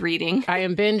binge reading. I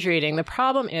am binge reading. The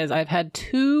problem is I've had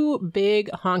 2 big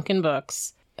honkin'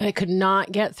 books that I could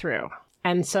not get through.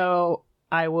 And so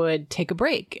I would take a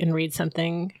break and read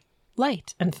something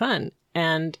light and fun.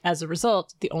 And as a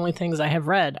result, the only things I have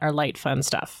read are light, fun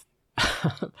stuff.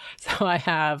 So I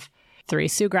have 3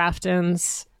 Sue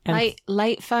Graftons. And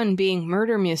light fun being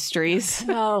murder mysteries.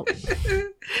 Well,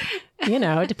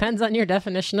 it depends on your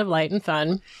definition of light and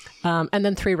fun. And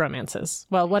then 3 romances.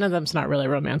 Well, one of them's not really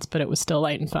romance, but it was still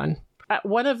light and fun.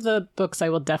 One of the books I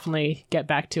will definitely get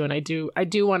back to, and I do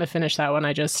want to finish that one.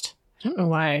 I don't know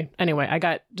why. Anyway, I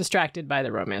got distracted by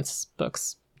the romance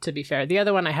books, to be fair. The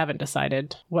other one I haven't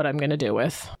decided what I'm going to do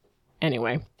with.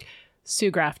 Anyway,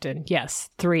 Sue Grafton. Yes,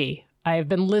 3. I have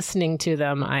been listening to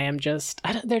them.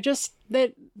 They're just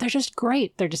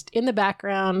great. They're just in the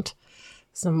background.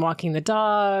 So I'm walking the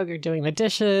dog or doing the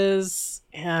dishes.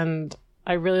 And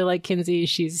I really like Kinsey.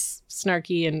 She's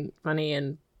snarky and funny.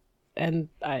 And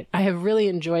I have really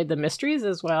enjoyed the mysteries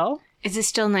as well. Is it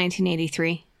still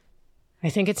 1983? I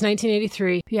think it's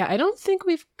 1983. Yeah, I don't think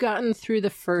we've gotten through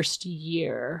the first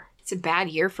year. It's a bad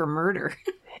year for murder.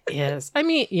 Is. I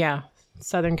mean, yeah,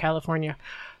 Southern California.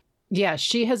 Yeah,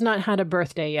 she has not had a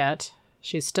birthday yet.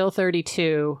 She's still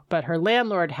 32, but her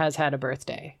landlord has had a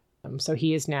birthday. So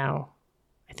he is now,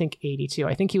 I think, 82.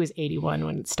 I think he was 81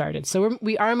 when it started. So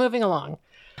we are moving along.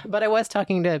 But I was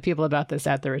talking to people about this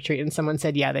at the retreat, and someone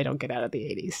said, yeah, they don't get out of the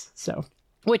 80s. So,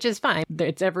 which is fine.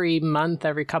 It's every month,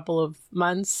 every couple of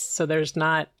months. So there's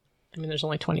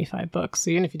only 25 books.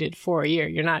 So even if you did 4 a year,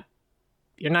 you're not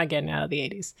getting out of the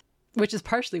 80s. Which is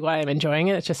partially why I'm enjoying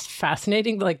it. It's just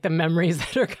fascinating, like the memories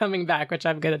that are coming back, which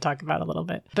I'm going to talk about a little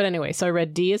bit. But anyway, so I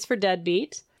read D is for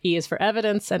Deadbeat, E is for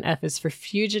Evidence, and F is for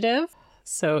Fugitive.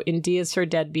 So in D is for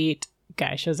Deadbeat,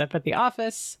 guy shows up at the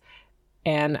office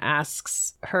and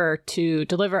asks her to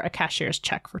deliver a cashier's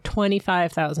check for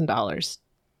 $25,000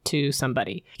 to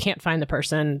somebody. Can't find the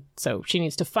person, so she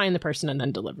needs to find the person and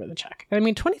then deliver the check. I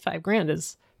mean, 25 grand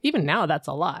is, even now, that's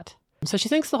a lot. So she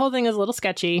thinks the whole thing is a little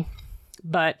sketchy,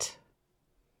 but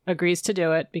agrees to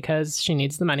do it because she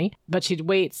needs the money. But she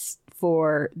waits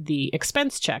for the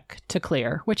expense check to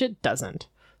clear, which it doesn't.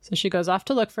 So she goes off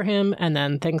to look for him, and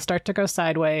then things start to go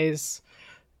sideways,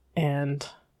 and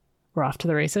we're off to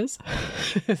the races.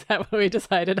 Is that what we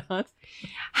decided on?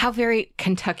 How very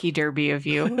Kentucky Derby of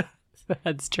you.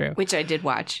 That's true. Which I did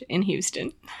watch in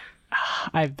Houston.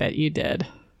 I bet you did.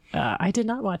 I did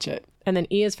not watch it. And then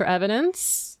E is for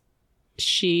Evidence.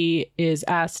 She is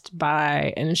asked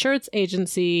by an insurance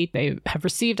agency. They have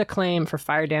received a claim for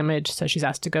fire damage. So she's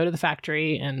asked to go to the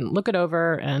factory and look it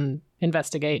over and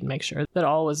investigate and make sure that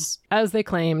all was as they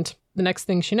claimed. The next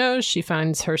thing she knows, she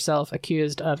finds herself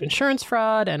accused of insurance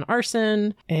fraud and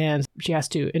arson. And she has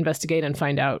to investigate and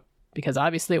find out, because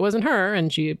obviously it wasn't her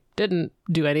and she didn't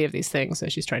do any of these things. So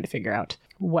she's trying to figure out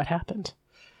what happened.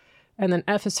 And then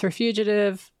F is for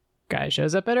Fugitive. Guy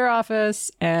shows up at her office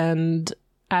and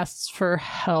asks for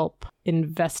help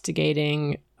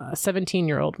investigating a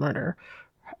 17-year-old murder.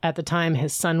 At the time,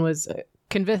 his son was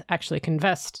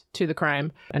confessed to the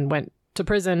crime and went to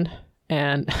prison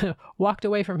and walked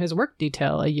away from his work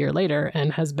detail a year later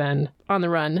and has been on the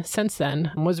run since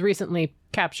then, was recently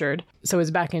captured, so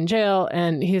is back in jail,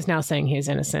 and he is now saying he is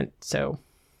innocent. So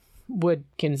would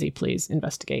Kinsey please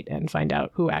investigate and find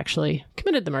out who actually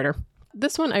committed the murder?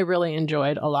 This one I really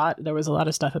enjoyed a lot. There was a lot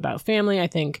of stuff about family. I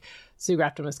think Sue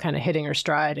Grafton was kind of hitting her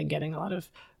stride and getting a lot of,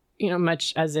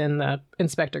 much as in the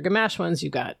Inspector Gamache ones, you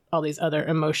got all these other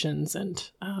emotions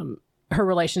and her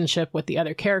relationship with the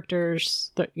other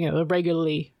characters, the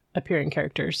regularly appearing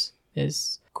characters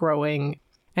is growing.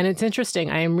 And it's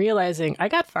interesting. I am realizing I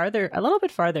got a little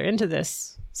bit farther into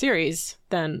this series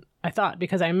than I thought,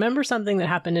 because I remember something that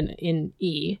happened in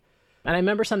E. And I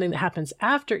remember something that happens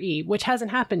after E, which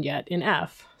hasn't happened yet in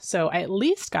F. So I at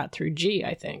least got through G,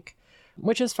 I think,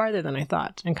 which is farther than I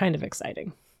thought and kind of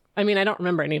exciting. I mean, I don't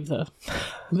remember any of the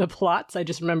plots. I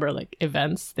just remember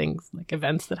things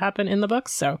that happen in the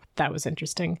books. So that was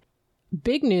interesting.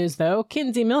 Big news, though.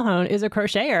 Kinsey Millhone is a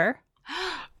crocheter.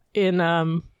 In,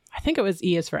 I think it was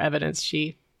E is for Evidence.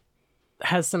 She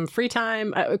has some free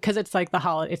time because it's like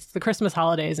it's the Christmas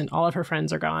holidays and all of her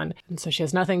friends are gone. And so she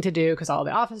has nothing to do because all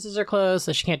the offices are closed.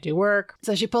 So she can't do work.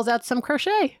 So she pulls out some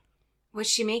crochet. What's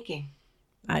she making?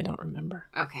 I don't remember.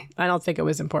 Okay. I don't think it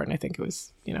was important. I think it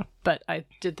was, but I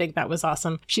did think that was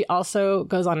awesome. She also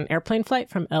goes on an airplane flight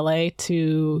from LA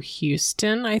to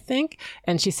Houston, I think.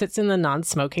 And she sits in the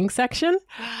non-smoking section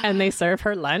and they serve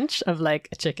her lunch of a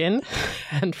chicken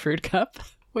and fruit cup,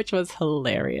 which was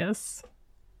hilarious.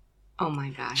 Oh my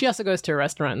gosh. She also goes to a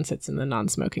restaurant and sits in the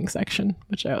non-smoking section,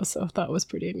 which I also thought was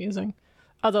pretty amusing.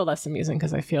 Although less amusing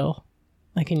because I feel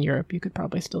like in Europe you could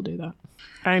probably still do that.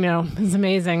 I know. It's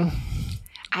amazing.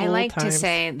 I like to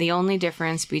say the only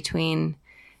difference between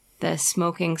the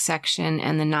smoking section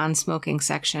and the non-smoking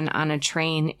section on a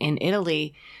train in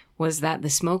Italy was that the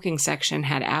smoking section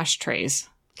had ashtrays.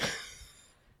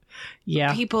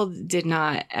 Yeah. People did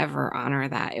not ever honor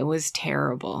that. It was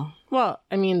terrible. Well,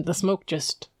 I mean, the smoke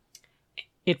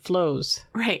it flows.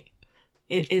 Right.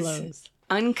 It is flows.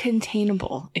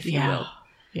 Uncontainable, if you will.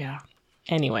 Yeah.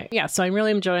 Anyway, so I'm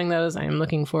really enjoying those. I am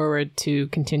looking forward to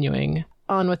continuing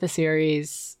on with the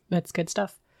series. That's good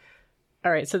stuff.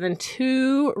 All right, so then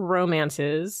 2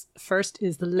 romances. First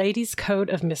is The Ladies' Code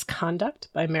of Misconduct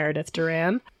by Meredith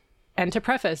Duran. And to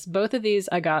preface, both of these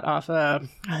I got off I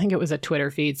think it was a Twitter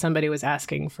feed. Somebody was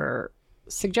asking for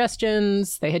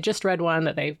suggestions. They had just read one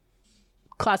that they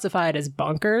classified as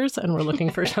bonkers and were looking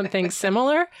for something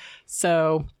similar.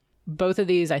 So both of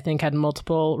these, I think, had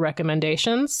multiple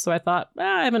recommendations. So I thought,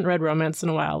 I haven't read romance in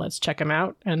a while. Let's check them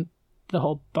out. And the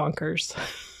whole bonkers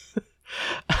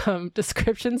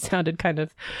description sounded kind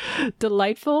of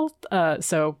delightful.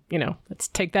 So, let's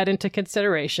take that into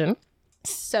consideration.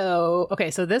 So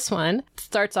this one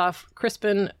starts off,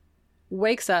 Crispin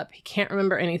wakes up. He can't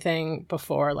remember anything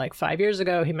before like 5 years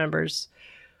ago. He remembers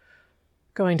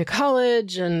going to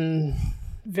college and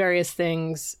various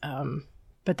things,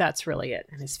 but that's really it.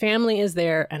 And his family is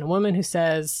there, and a woman who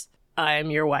says,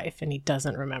 "I'm your wife," and he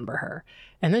doesn't remember her.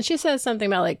 And then she says something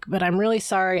about like, "But I'm really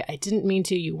sorry. I didn't mean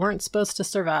to. You weren't supposed to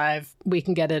survive. We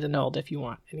can get it annulled if you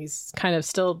want." And he's kind of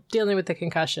still dealing with the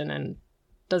concussion and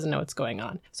doesn't know what's going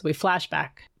on. So we flash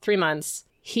back 3 months.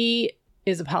 He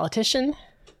is a politician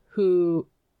who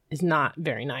is not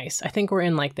very nice. I think we're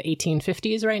in like the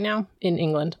 1850s right now in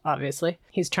England, obviously.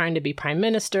 He's trying to be prime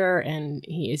minister, and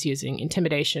he is using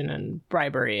intimidation and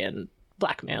bribery and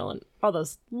blackmail and all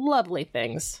those lovely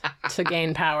things to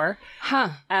gain power,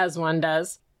 as one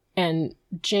does. And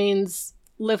Jane's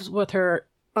lives with her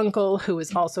uncle, who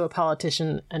is also a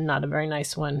politician and not a very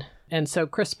nice one. And so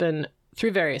Crispin,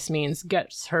 through various means,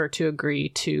 gets her to agree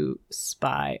to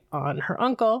spy on her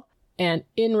uncle. And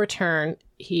in return,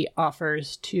 he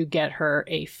offers to get her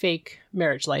a fake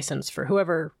marriage license for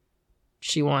whoever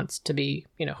she wants to be,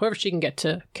 whoever she can get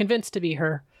to convince to be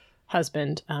her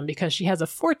husband, because she has a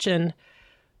fortune,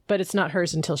 but it's not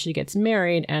hers until she gets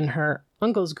married. And her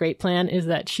uncle's great plan is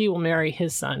that she will marry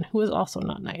his son, who is also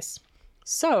not nice.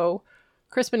 So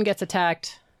Crispin gets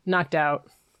attacked, knocked out.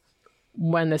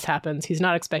 When this happens, he's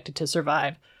not expected to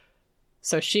survive.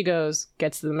 So she goes,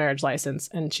 gets the marriage license,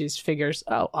 and she figures,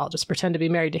 oh, I'll just pretend to be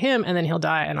married to him, and then he'll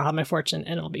die, and I'll have my fortune,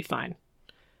 and it'll be fine.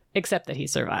 Except that he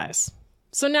survives.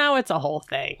 So now it's a whole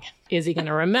thing. Is he going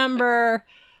to remember?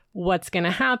 What's going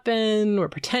to happen? We're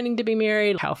pretending to be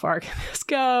married. How far can this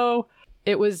go?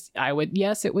 It was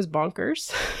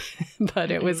bonkers, but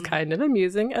it was kind of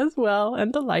amusing as well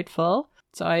and delightful.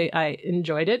 So I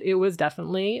enjoyed it. It was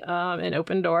definitely an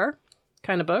open door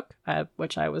kind of book,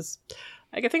 which I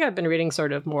think I've been reading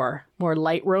sort of more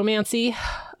light romancy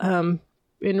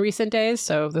in recent days.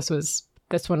 So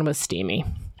this one was steamy.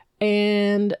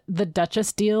 And The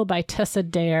Duchess Deal by Tessa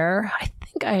Dare. I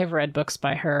think I have read books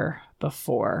by her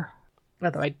before,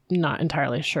 although I'm not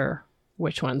entirely sure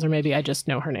which ones, or maybe I just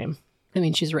know her name. I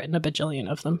mean, she's written a bajillion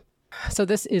of them. So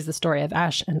this is the story of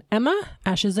Ash and Emma.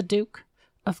 Ash is a duke,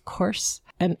 of course.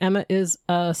 And Emma is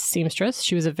a seamstress.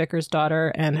 She was a vicar's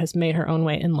daughter and has made her own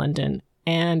way in London.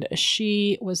 And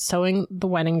she was sewing the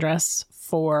wedding dress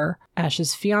for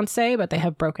Ash's fiancé, but they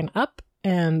have broken up.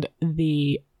 And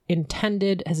the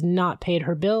intended has not paid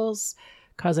her bills,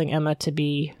 causing Emma to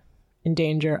be in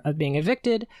danger of being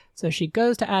evicted. So she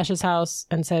goes to Ash's house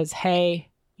and says, "Hey,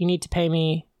 you need to pay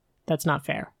me. That's not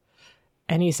fair."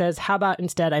 And he says, "How about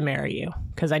instead I marry you?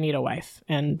 Because I need a wife."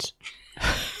 And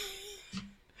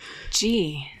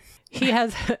gee, he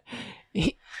has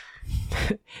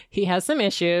some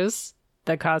issues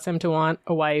that cause him to want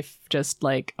a wife, just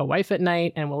like a wife at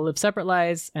night, and we'll live separate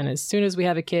lives. And as soon as we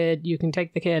have a kid, you can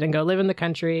take the kid and go live in the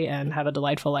country and have a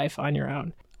delightful life on your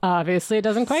own. Obviously, it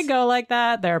doesn't quite go like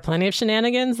that. There are plenty of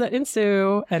shenanigans that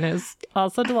ensue, and it's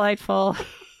also delightful.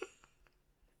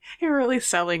 You're really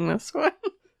selling this one.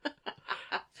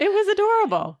 It was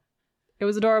adorable. It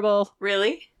was adorable.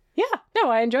 Really? Yeah. No,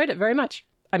 I enjoyed it very much.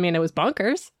 I mean, it was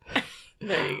bonkers.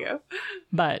 There you go.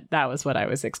 But that was what I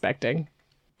was expecting.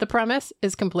 The premise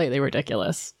is completely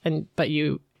ridiculous. But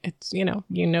you know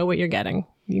what you're getting.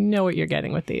 You know what you're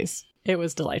getting with these. It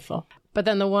was delightful. But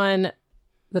then the one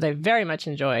that I very much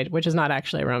enjoyed, which is not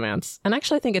actually a romance, and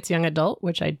actually I think it's young adult,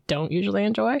 which I don't usually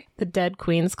enjoy, The Dead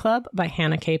Queen's Club by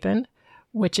Hannah Capin,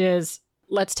 which is,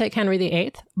 let's take Henry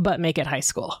VIII, but make it high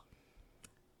school.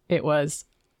 It was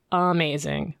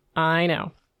amazing. I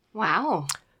know. Wow.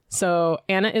 So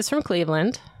Anna is from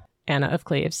Cleveland. Anna of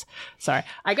Cleves. Sorry.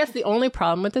 I guess the only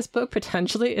problem with this book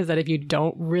potentially is that if you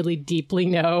don't really deeply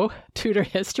know Tudor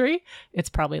history, it's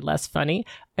probably less funny.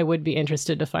 I would be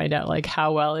interested to find out like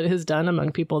how well it is done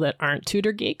among people that aren't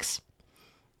Tudor geeks.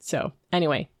 So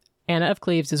anyway, Anna of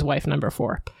Cleves is wife number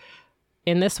 4.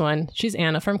 In this one, she's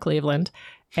Anna from Cleveland,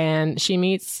 and she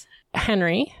meets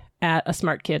Henry at a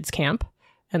smart kids camp,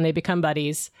 and they become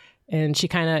buddies. And she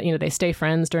kind of, they stay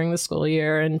friends during the school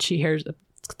year, and she hears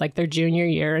like their junior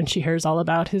year, and she hears all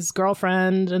about his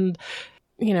girlfriend, and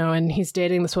and he's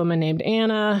dating this woman named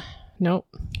Anna. Nope,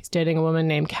 he's dating a woman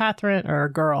named Catherine, or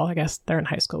a girl. I guess they're in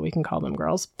high school. We can call them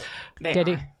girls.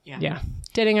 Dating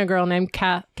a girl named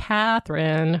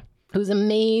Catherine, who's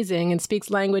amazing and speaks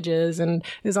languages and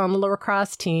is on the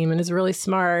lacrosse team and is really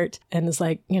smart and is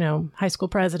like, high school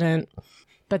president.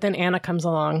 But then Anna comes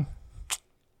along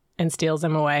and steals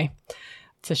him away.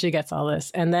 So she gets all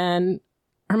this. And then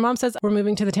her mom says, we're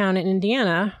moving to the town in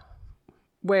Indiana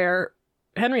where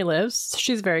Henry lives.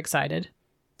 She's very excited.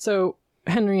 So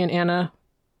Henry and Anna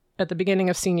at the beginning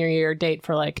of senior year, date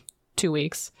for like 2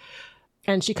 weeks.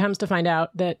 And she comes to find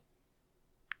out that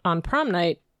on prom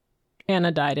night,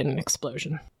 Anna died in an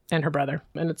explosion, and her brother.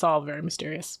 And it's all very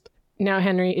mysterious. Now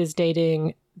Henry is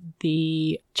dating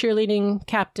the cheerleading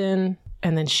captain,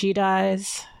 and then she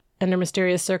dies under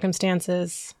mysterious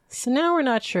circumstances. So now we're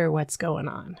not sure what's going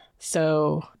on.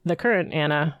 So the current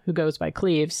Anna, who goes by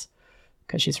Cleves,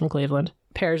 because she's from Cleveland,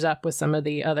 pairs up with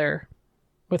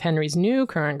with Henry's new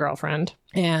current girlfriend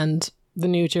and the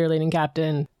new cheerleading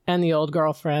captain and the old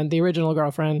girlfriend, the original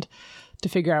girlfriend, to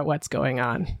figure out what's going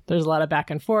on. There's a lot of back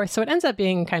and forth. So it ends up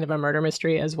being kind of a murder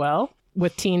mystery as well,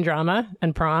 with teen drama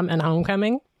and prom and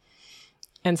homecoming.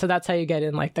 And so that's how you get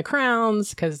in like the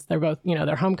crowns, because they're both,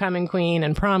 they're homecoming queen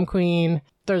and prom queen.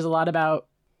 There's a lot about,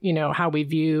 how we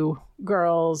view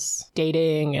girls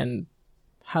dating and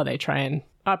how they try and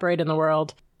operate in the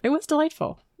world. It was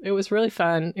delightful. It was really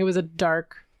fun. It was a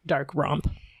dark, dark romp.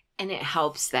 And it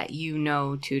helps that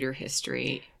Tudor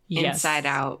history inside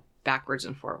out, backwards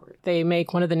and forward. They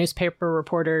make one of the newspaper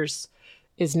reporters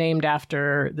is named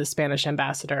after the Spanish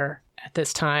ambassador at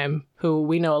this time, who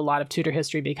we know a lot of Tudor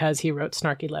history because he wrote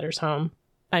snarky letters home.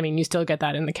 I mean, you still get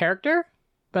that in the character,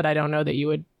 but I don't know that you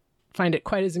would find it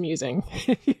quite as amusing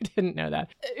if you didn't know that.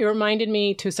 It reminded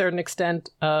me to a certain extent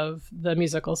of the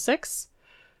musical Six,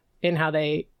 in how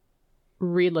they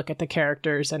relook at the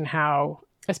characters and how,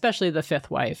 especially the fifth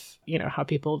wife, how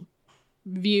people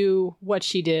view what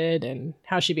she did and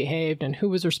how she behaved and who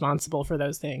was responsible for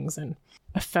those things, and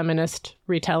a feminist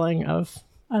retelling of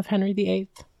Henry VIII.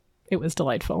 It was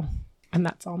delightful. And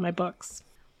that's all my books.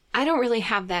 I don't really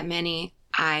have that many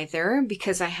either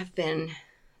because I have been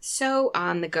so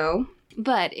on the go.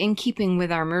 But in keeping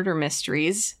with our murder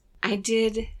mysteries, I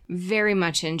did very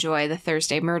much enjoy The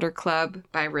Thursday Murder Club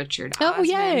by Richard Osman. Oh,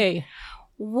 yay!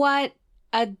 What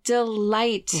a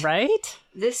delight. Right?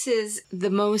 This is the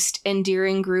most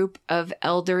endearing group of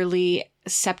elderly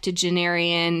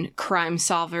septuagenarian crime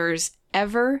solvers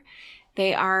ever.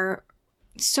 They are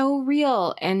so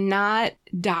real and not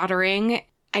doddering.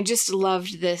 I just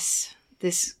loved this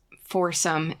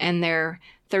foursome and their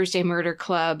Thursday Murder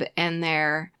Club, and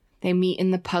they meet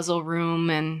in the puzzle room,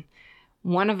 and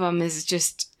one of them is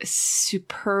just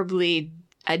superbly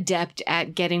adept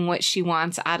at getting what she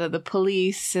wants out of the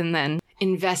police and then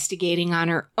investigating on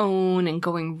her own and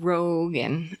going rogue,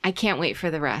 and I can't wait for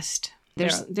the rest.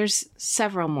 There's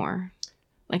several more.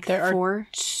 Like there 4? Are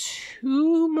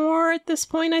 2 more at this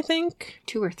point, I think.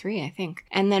 2 or 3, I think.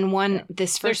 And then one,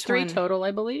 this first There's 3 one. total,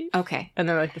 I believe. Okay. And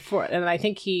then like the 4th. And I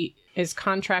think he is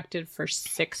contracted for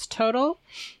 6 total.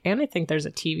 And I think there's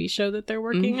a TV show that they're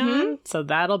working on. So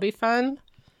that'll be fun.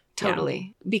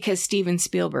 Totally. Yeah. Because Steven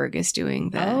Spielberg is doing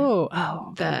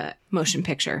the motion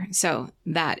picture. So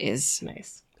that is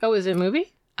nice. Oh, is it a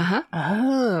movie? Uh-huh.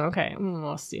 Oh, okay.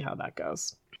 We'll see how that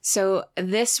goes. So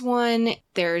this one,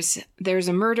 there's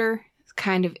a murder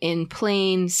kind of in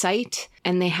plain sight,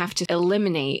 and they have to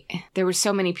eliminate. There were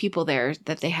so many people there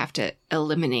that they have to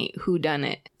eliminate who done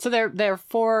it. So they're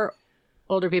 4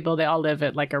 older people. They all live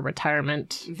at like a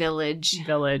retirement village.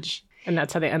 And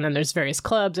that's how and then there's various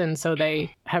clubs. And so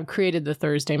they have created the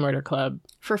Thursday Murder Club.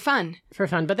 For fun.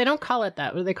 But they don't call it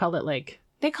that. What do they call it?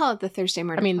 They call it the Thursday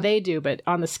Murder Club. They do, but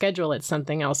on the schedule it's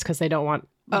something else because they don't want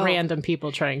random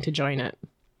people trying to join it.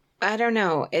 I don't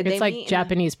know. It's like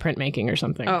Japanese printmaking or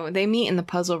something. Oh, they meet in the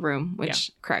puzzle room, which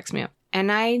cracks me up.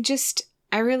 And I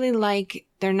really like,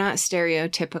 they're not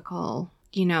stereotypical,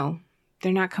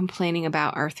 they're not complaining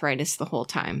about arthritis the whole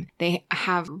time. They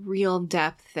have real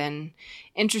depth and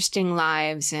interesting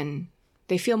lives, and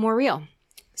they feel more real.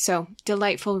 So,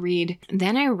 delightful read.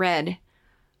 Then I read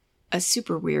a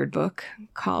super weird book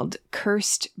called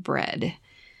Cursed Bread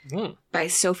by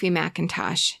Sophie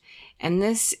McIntosh. And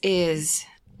this is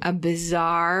a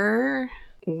bizarre,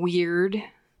 weird,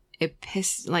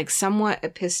 somewhat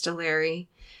epistolary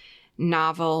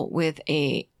novel with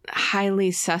a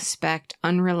highly suspect,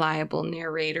 unreliable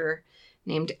narrator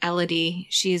named Elodie.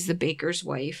 She is the baker's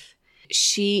wife.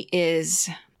 She is,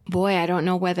 I don't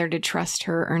know whether to trust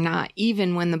her or not,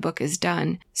 even when the book is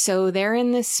done. So they're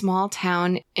in this small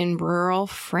town in rural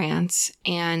France,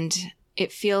 and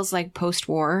it feels like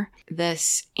post-war.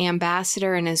 This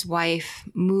ambassador and his wife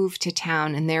move to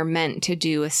town, and they're meant to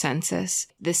do a census.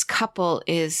 This couple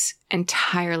is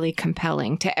entirely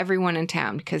compelling to everyone in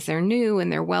town because they're new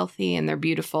and they're wealthy and they're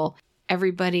beautiful.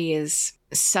 Everybody is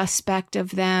suspect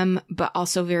of them, but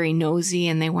also very nosy,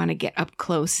 and they want to get up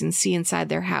close and see inside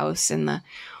their house. And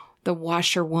the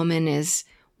washerwoman is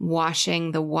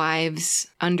washing the wives'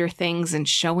 underthings and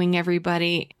showing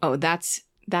everybody. Oh, that's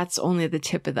only the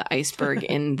tip of the iceberg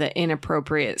in the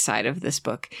inappropriate side of this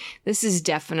book. This is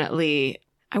definitely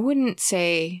I wouldn't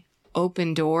say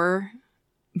open door,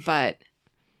 but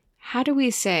how do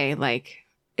we say, like,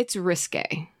 it's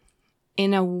risque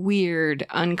in a weird,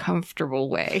 uncomfortable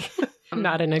way.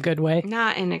 Not in a good way.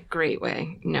 Not in a great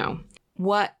way, no.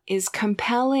 What is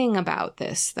compelling about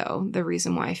this, though, the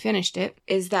reason why I finished it,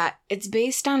 is that it's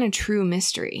based on a true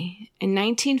mystery. In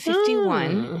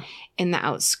 1951, in the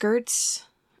outskirts,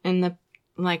 in the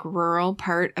like rural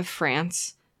part of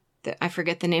France, I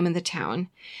forget the name of the town,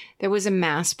 there was a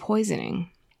mass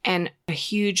poisoning. And a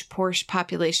huge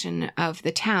population of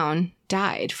the town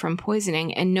died from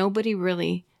poisoning. And nobody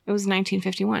really, it was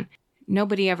 1951,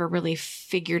 nobody ever really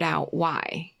figured out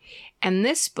why. And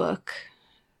this book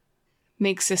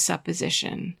makes a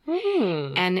supposition.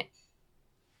 And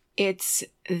it's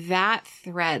that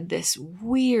thread, this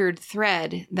weird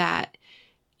thread that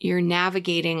you're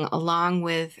navigating along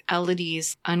with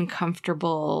Elodie's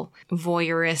uncomfortable,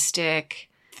 voyeuristic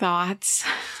thoughts,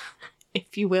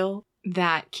 if you will,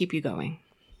 that keep you going.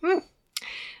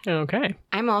 Okay.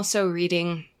 I'm also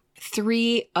reading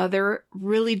 3 other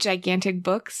really gigantic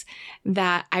books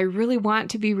that I really want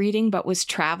to be reading, but was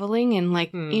traveling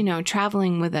and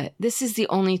traveling with it. This is the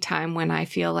only time when I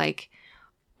feel like,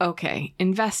 okay,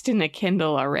 invest in a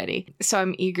Kindle already. So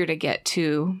I'm eager to get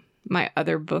to my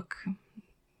other book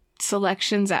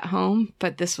selections at home,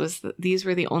 but these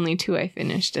were the only 2 I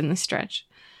finished in the stretch.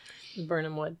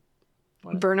 Birnam Wood.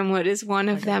 Birnam Wood is one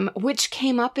of them, which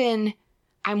came up in,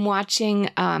 I'm watching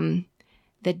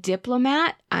The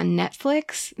Diplomat on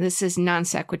Netflix. This is non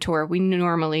sequitur. We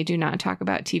normally do not talk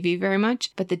about TV very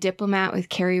much, but The Diplomat with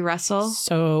Kerry Russell.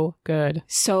 So good.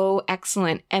 So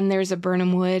excellent. And there's a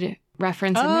Birnam Wood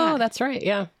reference in that. Oh, that's right.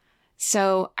 Yeah.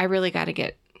 So I really got to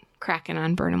get cracking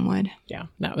on Birnam Wood. Yeah,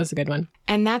 that was a good one.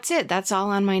 And that's it. That's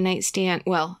all on my nightstand.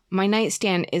 Well, my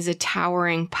nightstand is a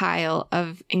towering pile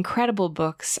of incredible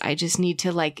books. I just need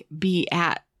to be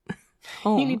at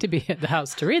home. You need to be at the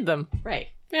house to read them. Right.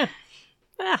 Yeah.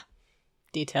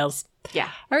 Details. Yeah.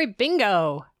 All right,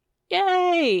 bingo.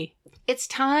 Yay. It's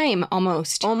time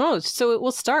almost. Almost. So it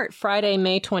will start Friday,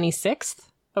 May 26th.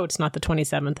 Oh, it's not the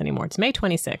 27th anymore. It's May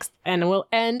 26th. And it will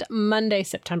end Monday,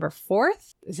 September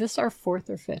 4th. Is this our 4th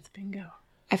or 5th bingo?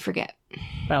 I forget.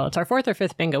 Well, it's our 4th or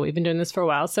 5th bingo. We've been doing this for a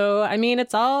while. So, I mean,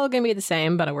 it's all going to be the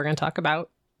same, but we're going to talk about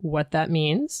what that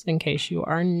means in case you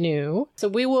are new. So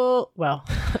we will, well,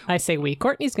 I say we.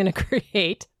 Courtney's going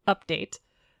to update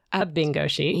a bingo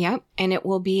sheet. Yep. And it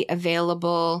will be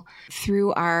available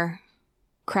through our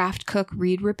Craft, Cook,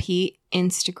 Read, Repeat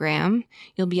Instagram.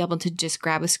 You'll be able to just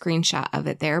grab a screenshot of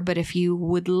it there. But if you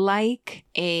would like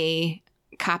a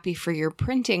copy for your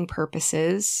printing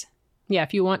purposes. Yeah,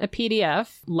 if you want a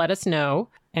PDF, let us know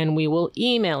and we will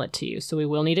email it to you. So we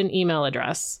will need an email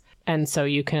address. And so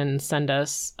you can send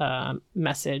us a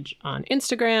message on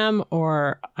Instagram,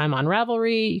 or I'm on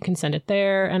Ravelry. You can send it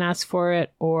there and ask for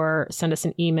it, or send us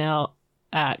an email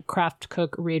at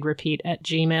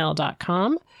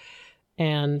craftcookreadrepeat@gmail.com.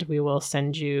 And we will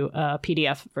send you a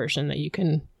PDF version that you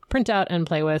can print out and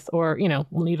play with, or,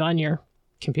 leave on your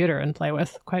computer and play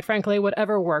with. Quite frankly,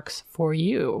 whatever works for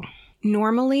you.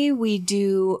 Normally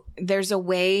there's a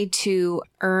way to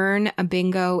earn a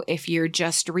bingo if you're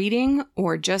just reading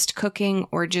or just cooking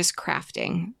or just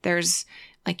crafting. There's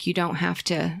you don't have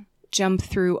to jump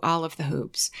through all of the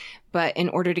hoops. But in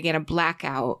order to get a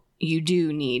blackout, you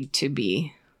do need to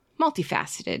be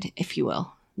multifaceted, if you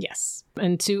will. Yes.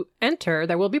 And to enter,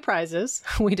 there will be prizes.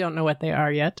 We don't know what they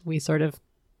are yet. We sort of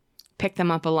pick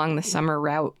them up along the summer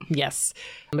route. Yes.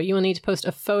 But you will need to post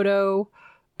a photo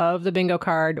of the bingo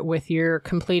card with your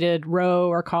completed row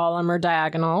or column or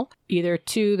diagonal, either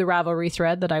to the Ravelry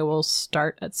thread that I will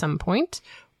start at some point,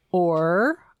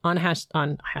 or on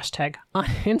Instagram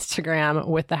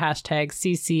with the hashtag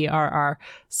CCRR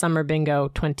Summer Bingo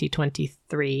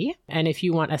 2023. And if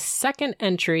you want a second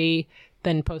entry,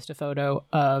 then post a photo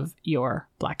of your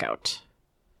blackout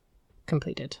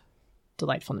completed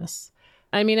delightfulness.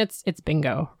 I mean, it's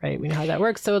bingo, right? We know how that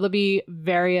works. So it'll be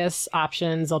various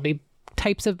options. There'll be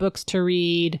types of books to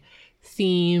read,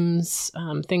 themes,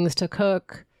 things to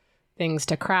cook, things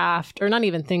to craft, or not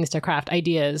even things to craft,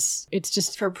 ideas. It's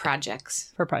just for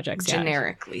projects.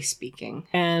 Generically speaking.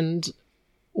 And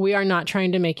we are not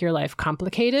trying to make your life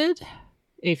complicated.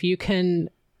 If you can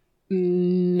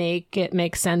make it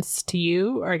make sense to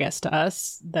you, or I guess to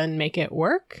us, then make it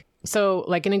work. So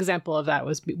an example of that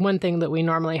was one thing that we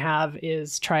normally have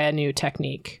is try a new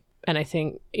technique. And I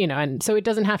think, and so it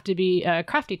doesn't have to be a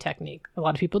crafty technique. A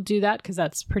lot of people do that because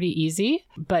that's pretty easy,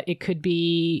 but it could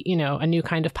be, a new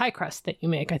kind of pie crust that you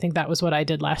make. I think that was what I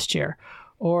did last year.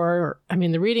 Or,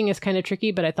 the reading is kind of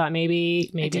tricky, but I thought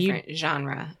maybe a different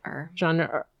genre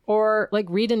or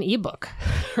read an ebook.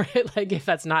 right? Like if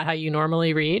that's not how you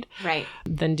normally read, Right.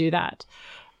 then do that.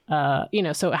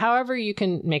 So however you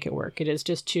can make it work, it is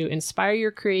just to inspire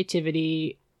your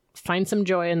creativity, find some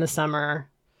joy in the summer.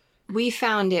 We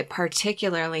found it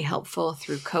particularly helpful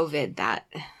through COVID that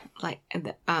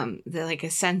like a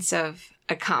sense of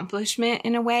accomplishment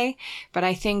in a way. But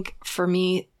I think for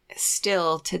me,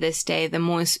 still to this day, the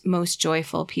most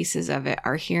joyful pieces of it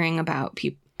are hearing about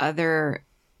other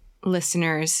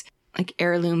listeners, like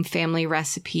heirloom family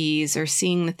recipes, or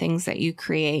seeing the things that you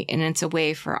create. And it's a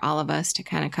way for all of us to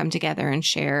kind of come together and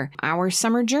share our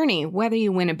summer journey, whether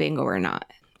you win a bingo or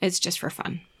not. It's just for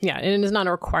fun. Yeah, and it is not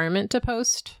a requirement to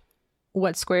post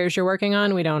what squares you're working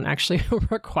on. We don't actually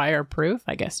require proof.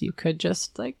 I guess you could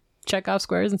just like check off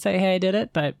squares and say, hey, I did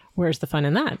it, but where's the fun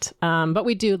in that? But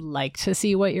we do like to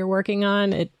see what you're working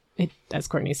on. It, as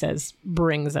Courtney says,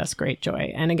 brings us great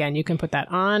joy. And again, you can put that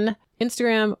on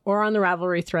Instagram or on the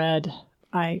Ravelry thread.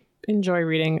 I enjoy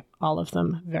reading all of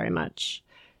them very much.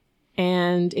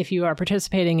 And if you are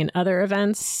participating in other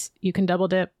events, you can double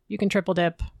dip, you can triple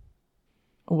dip,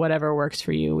 whatever works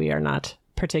for you. We are not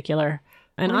particular.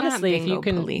 And We're honestly, not if you bingo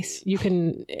can, police. you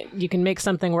can make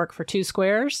something work for 2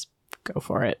 squares, go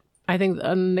for it. I think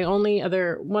the only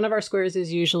other one of our squares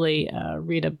is usually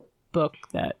read a book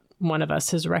that one of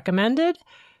us has recommended,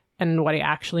 and what I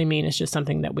actually mean is just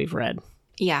something that we've read.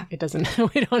 Yeah. It doesn't.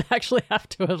 We don't actually have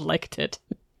to have liked it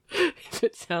if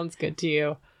it sounds good to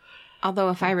you. Although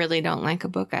if I really don't like a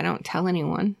book, I don't tell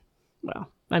anyone. Well,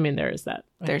 I mean, there is that.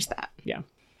 There's that. Yeah.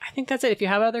 I think that's it. If you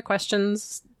have other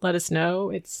questions, let us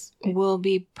know. We'll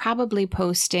be probably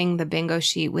posting the bingo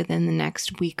sheet within the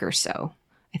next week or so.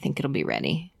 I think it'll be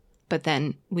ready. But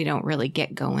then we don't really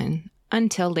get going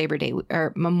until Labor Day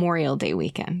or Memorial Day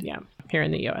weekend. Yeah, here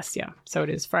in the US, yeah. So it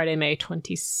is Friday, May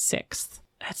 26th.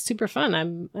 That's super fun.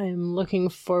 I'm looking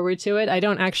forward to it. I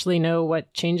don't actually know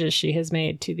what changes she has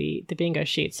made to the bingo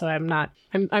sheet, so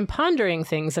I'm pondering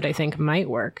things that I think might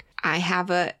work. I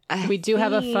have We do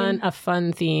have a theme.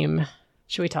 fun theme.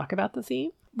 Should we talk about the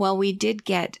theme? Well, we did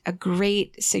get a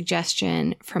great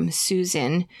suggestion from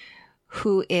Susan,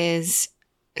 who is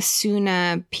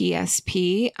Suna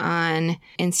PSP on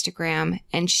Instagram.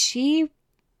 And she,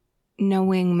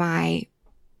 knowing my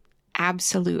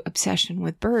absolute obsession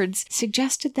with birds,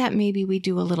 suggested that maybe we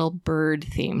do a little bird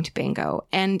themed bingo.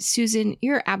 And Susan,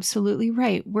 you're absolutely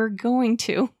right. We're going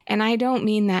to. And I don't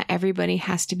mean that everybody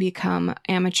has to become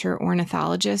amateur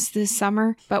ornithologists this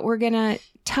summer, but we're going to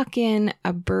tuck in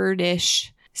a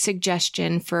birdish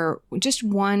suggestion for just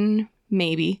one,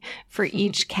 maybe, for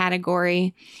each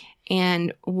category.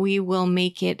 And we will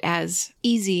make it as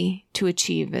easy to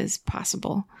achieve as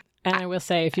possible. And I will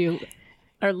say, if you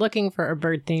are looking for a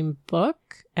bird themed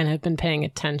book and have been paying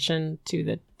attention to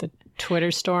the Twitter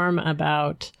storm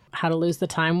about how to lose the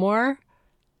time war,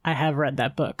 I have read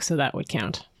that book, so that would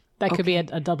count. That could be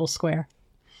a double square.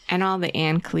 And all the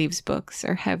Anne Cleves books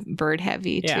are bird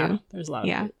heavy Yeah, too. there's a lot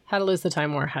of it. How to Lose the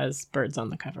Time War has birds on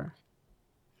the cover.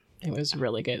 It was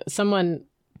really good. Someone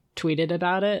tweeted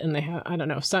about it, and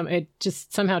it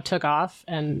just somehow took off,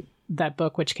 and that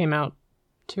book, which came out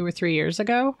 2 or 3 years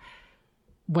ago,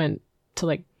 went to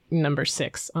like number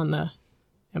 6 on the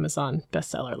Amazon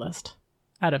bestseller list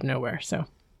out of nowhere. So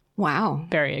Wow.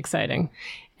 very exciting.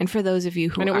 And for those of you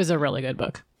who And it was a really good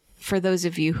book. for those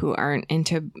of you who aren't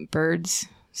into birds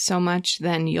so much,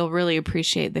 then you'll really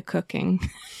appreciate the cooking.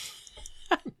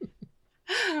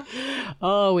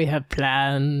 Oh, we have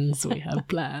plans. We have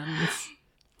plans.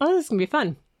 Oh, this is going to be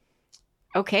fun.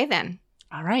 Okay, then.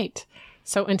 All right.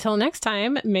 So until next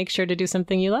time, make sure to do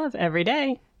something you love every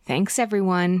day. Thanks,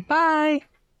 everyone. Bye.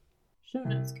 Show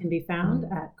notes can be found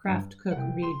at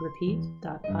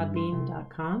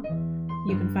craftcookreadrepeat.podbean.com.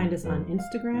 You can find us on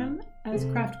Instagram as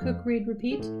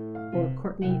craftcookreadrepeat or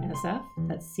Courtney SF,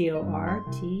 that's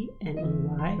CORTNEYSF.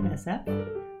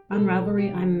 On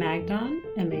Ravelry, I'm Magdon,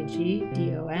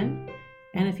 MAGDON.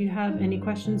 And if you have any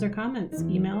questions or comments,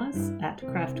 email us at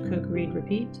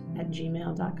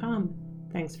craftcookreadrepeat@gmail.com.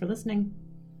 Thanks for listening.